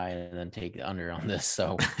Lance guy and then take the under on this.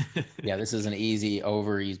 So yeah, this is an easy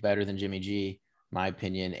over. He's better than Jimmy G, my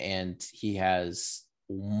opinion, and he has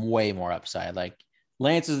way more upside. Like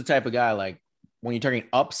Lance is the type of guy, like when you're talking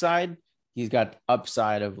upside, he's got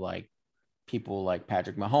upside of like people like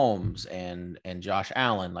Patrick Mahomes and Josh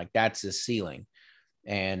Allen. Like that's his ceiling.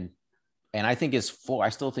 And I think his floor, I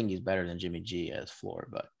still think he's better than Jimmy G as floor,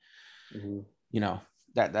 but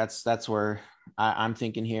that's where I'm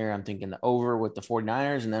thinking here. I'm thinking the over with the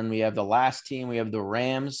 49ers. And then we have the last team. We have the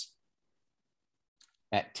Rams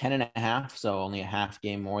at 10.5. So only a half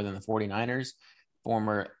game more than the 49ers.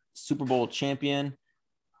 Former Super Bowl champion.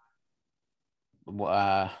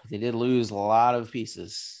 They did lose a lot of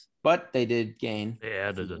pieces, but they did gain. They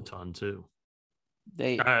added a ton too.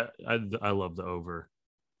 I love the over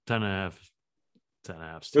 10.5.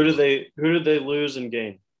 10.5. Who did they lose and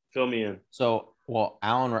gain? Fill me in. So, well,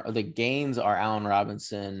 the gains are Allen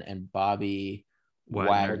Robinson and Bobby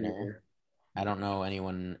Wagner. I don't know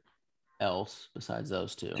anyone else besides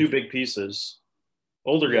those two. 2 big pieces.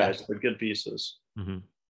 Older guys, but good pieces. Mm-hmm.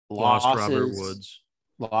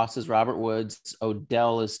 Losses Robert Woods.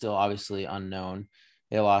 Odell is still obviously unknown.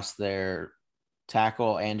 They lost their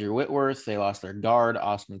tackle, Andrew Whitworth. They lost their guard,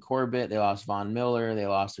 Austin Corbett. They lost Von Miller. They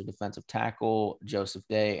lost their defensive tackle, Joseph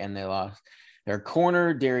Day. And they lost their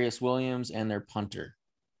corner, Darius Williams, and their punter.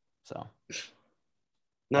 So,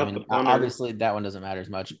 obviously that one doesn't matter as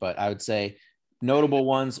much, but I would say notable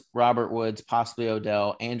ones, Robert Woods, possibly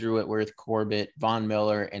Odell, Andrew Whitworth, Corbett, Von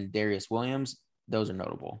Miller, and Darius Williams. Those are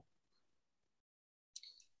notable.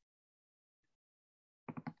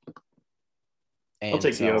 I'll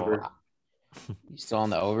take the over. You still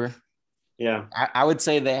on the over? Yeah. I would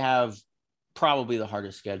say they have probably the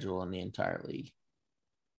hardest schedule in the entire league.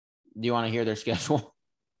 Do you want to hear their schedule?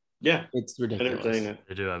 Yeah. It's ridiculous.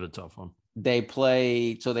 They do have a tough one. They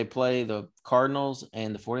play the Cardinals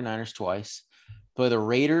and the 49ers twice. Play the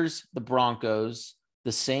Raiders, the Broncos,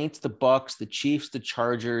 the Saints, the Bucks, the Chiefs, the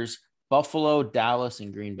Chargers, Buffalo, Dallas,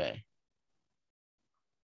 and Green Bay.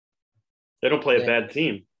 They don't play a bad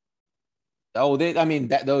team. Oh,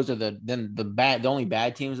 those are the only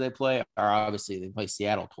bad teams they play are obviously they play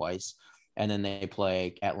Seattle twice, and then they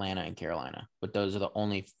play Atlanta and Carolina. But those are the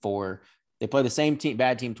only 4. They play the same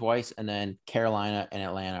bad team twice, and then Carolina and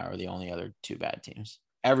Atlanta are the only other 2 bad teams.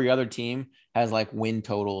 Every other team has like win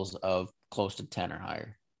totals of close to 10 or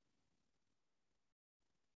higher.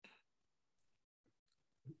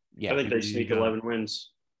 Yeah, I think they sneak 11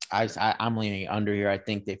 wins. I'm leaning under here. I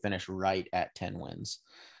think they finish right at 10 wins.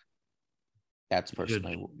 That's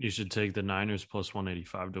personally. You should take the Niners plus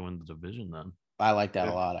 185 to win the division then. I like that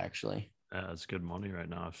a lot, actually. Yeah, that's good money right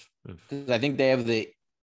now. Because I think they have the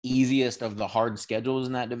easiest of the hard schedules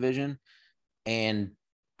in that division. And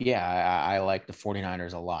yeah, I like the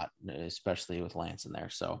 49ers a lot, especially with Lance in there.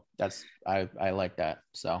 So I like that.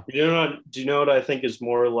 So do you know what I think is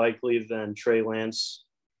more likely than Trey Lance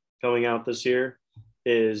coming out this year?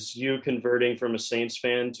 Is you converting from a Saints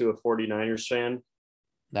fan to a 49ers fan.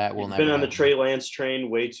 That will You've never been on happen. the Trey Lance train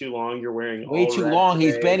way too long. You're wearing way all too red long.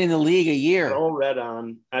 today. He's been in the league a year. All red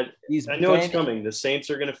on. I know it's coming. The Saints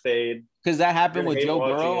are going to fade. Because that happened with Joe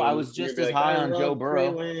Burrow. I was just as high on Joe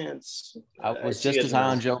Burrow. I was just as high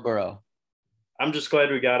on Joe Burrow. I'm just glad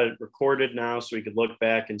we got it recorded now so we could look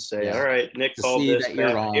back and say, all right, Nick called this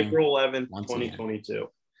back April 11th, 2022.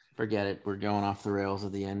 Forget it. We're going off the rails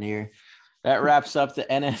at the end here. That wraps up the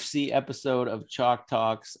NFC episode of Chalk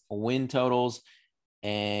Talks win totals.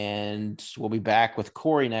 And we'll be back with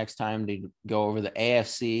Corey next time to go over the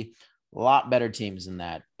AFC. A lot better teams than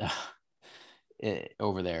that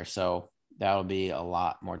over there. So that'll be a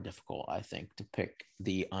lot more difficult, I think, to pick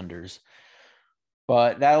the unders.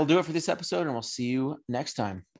 But that'll do it for this episode, and we'll see you next time.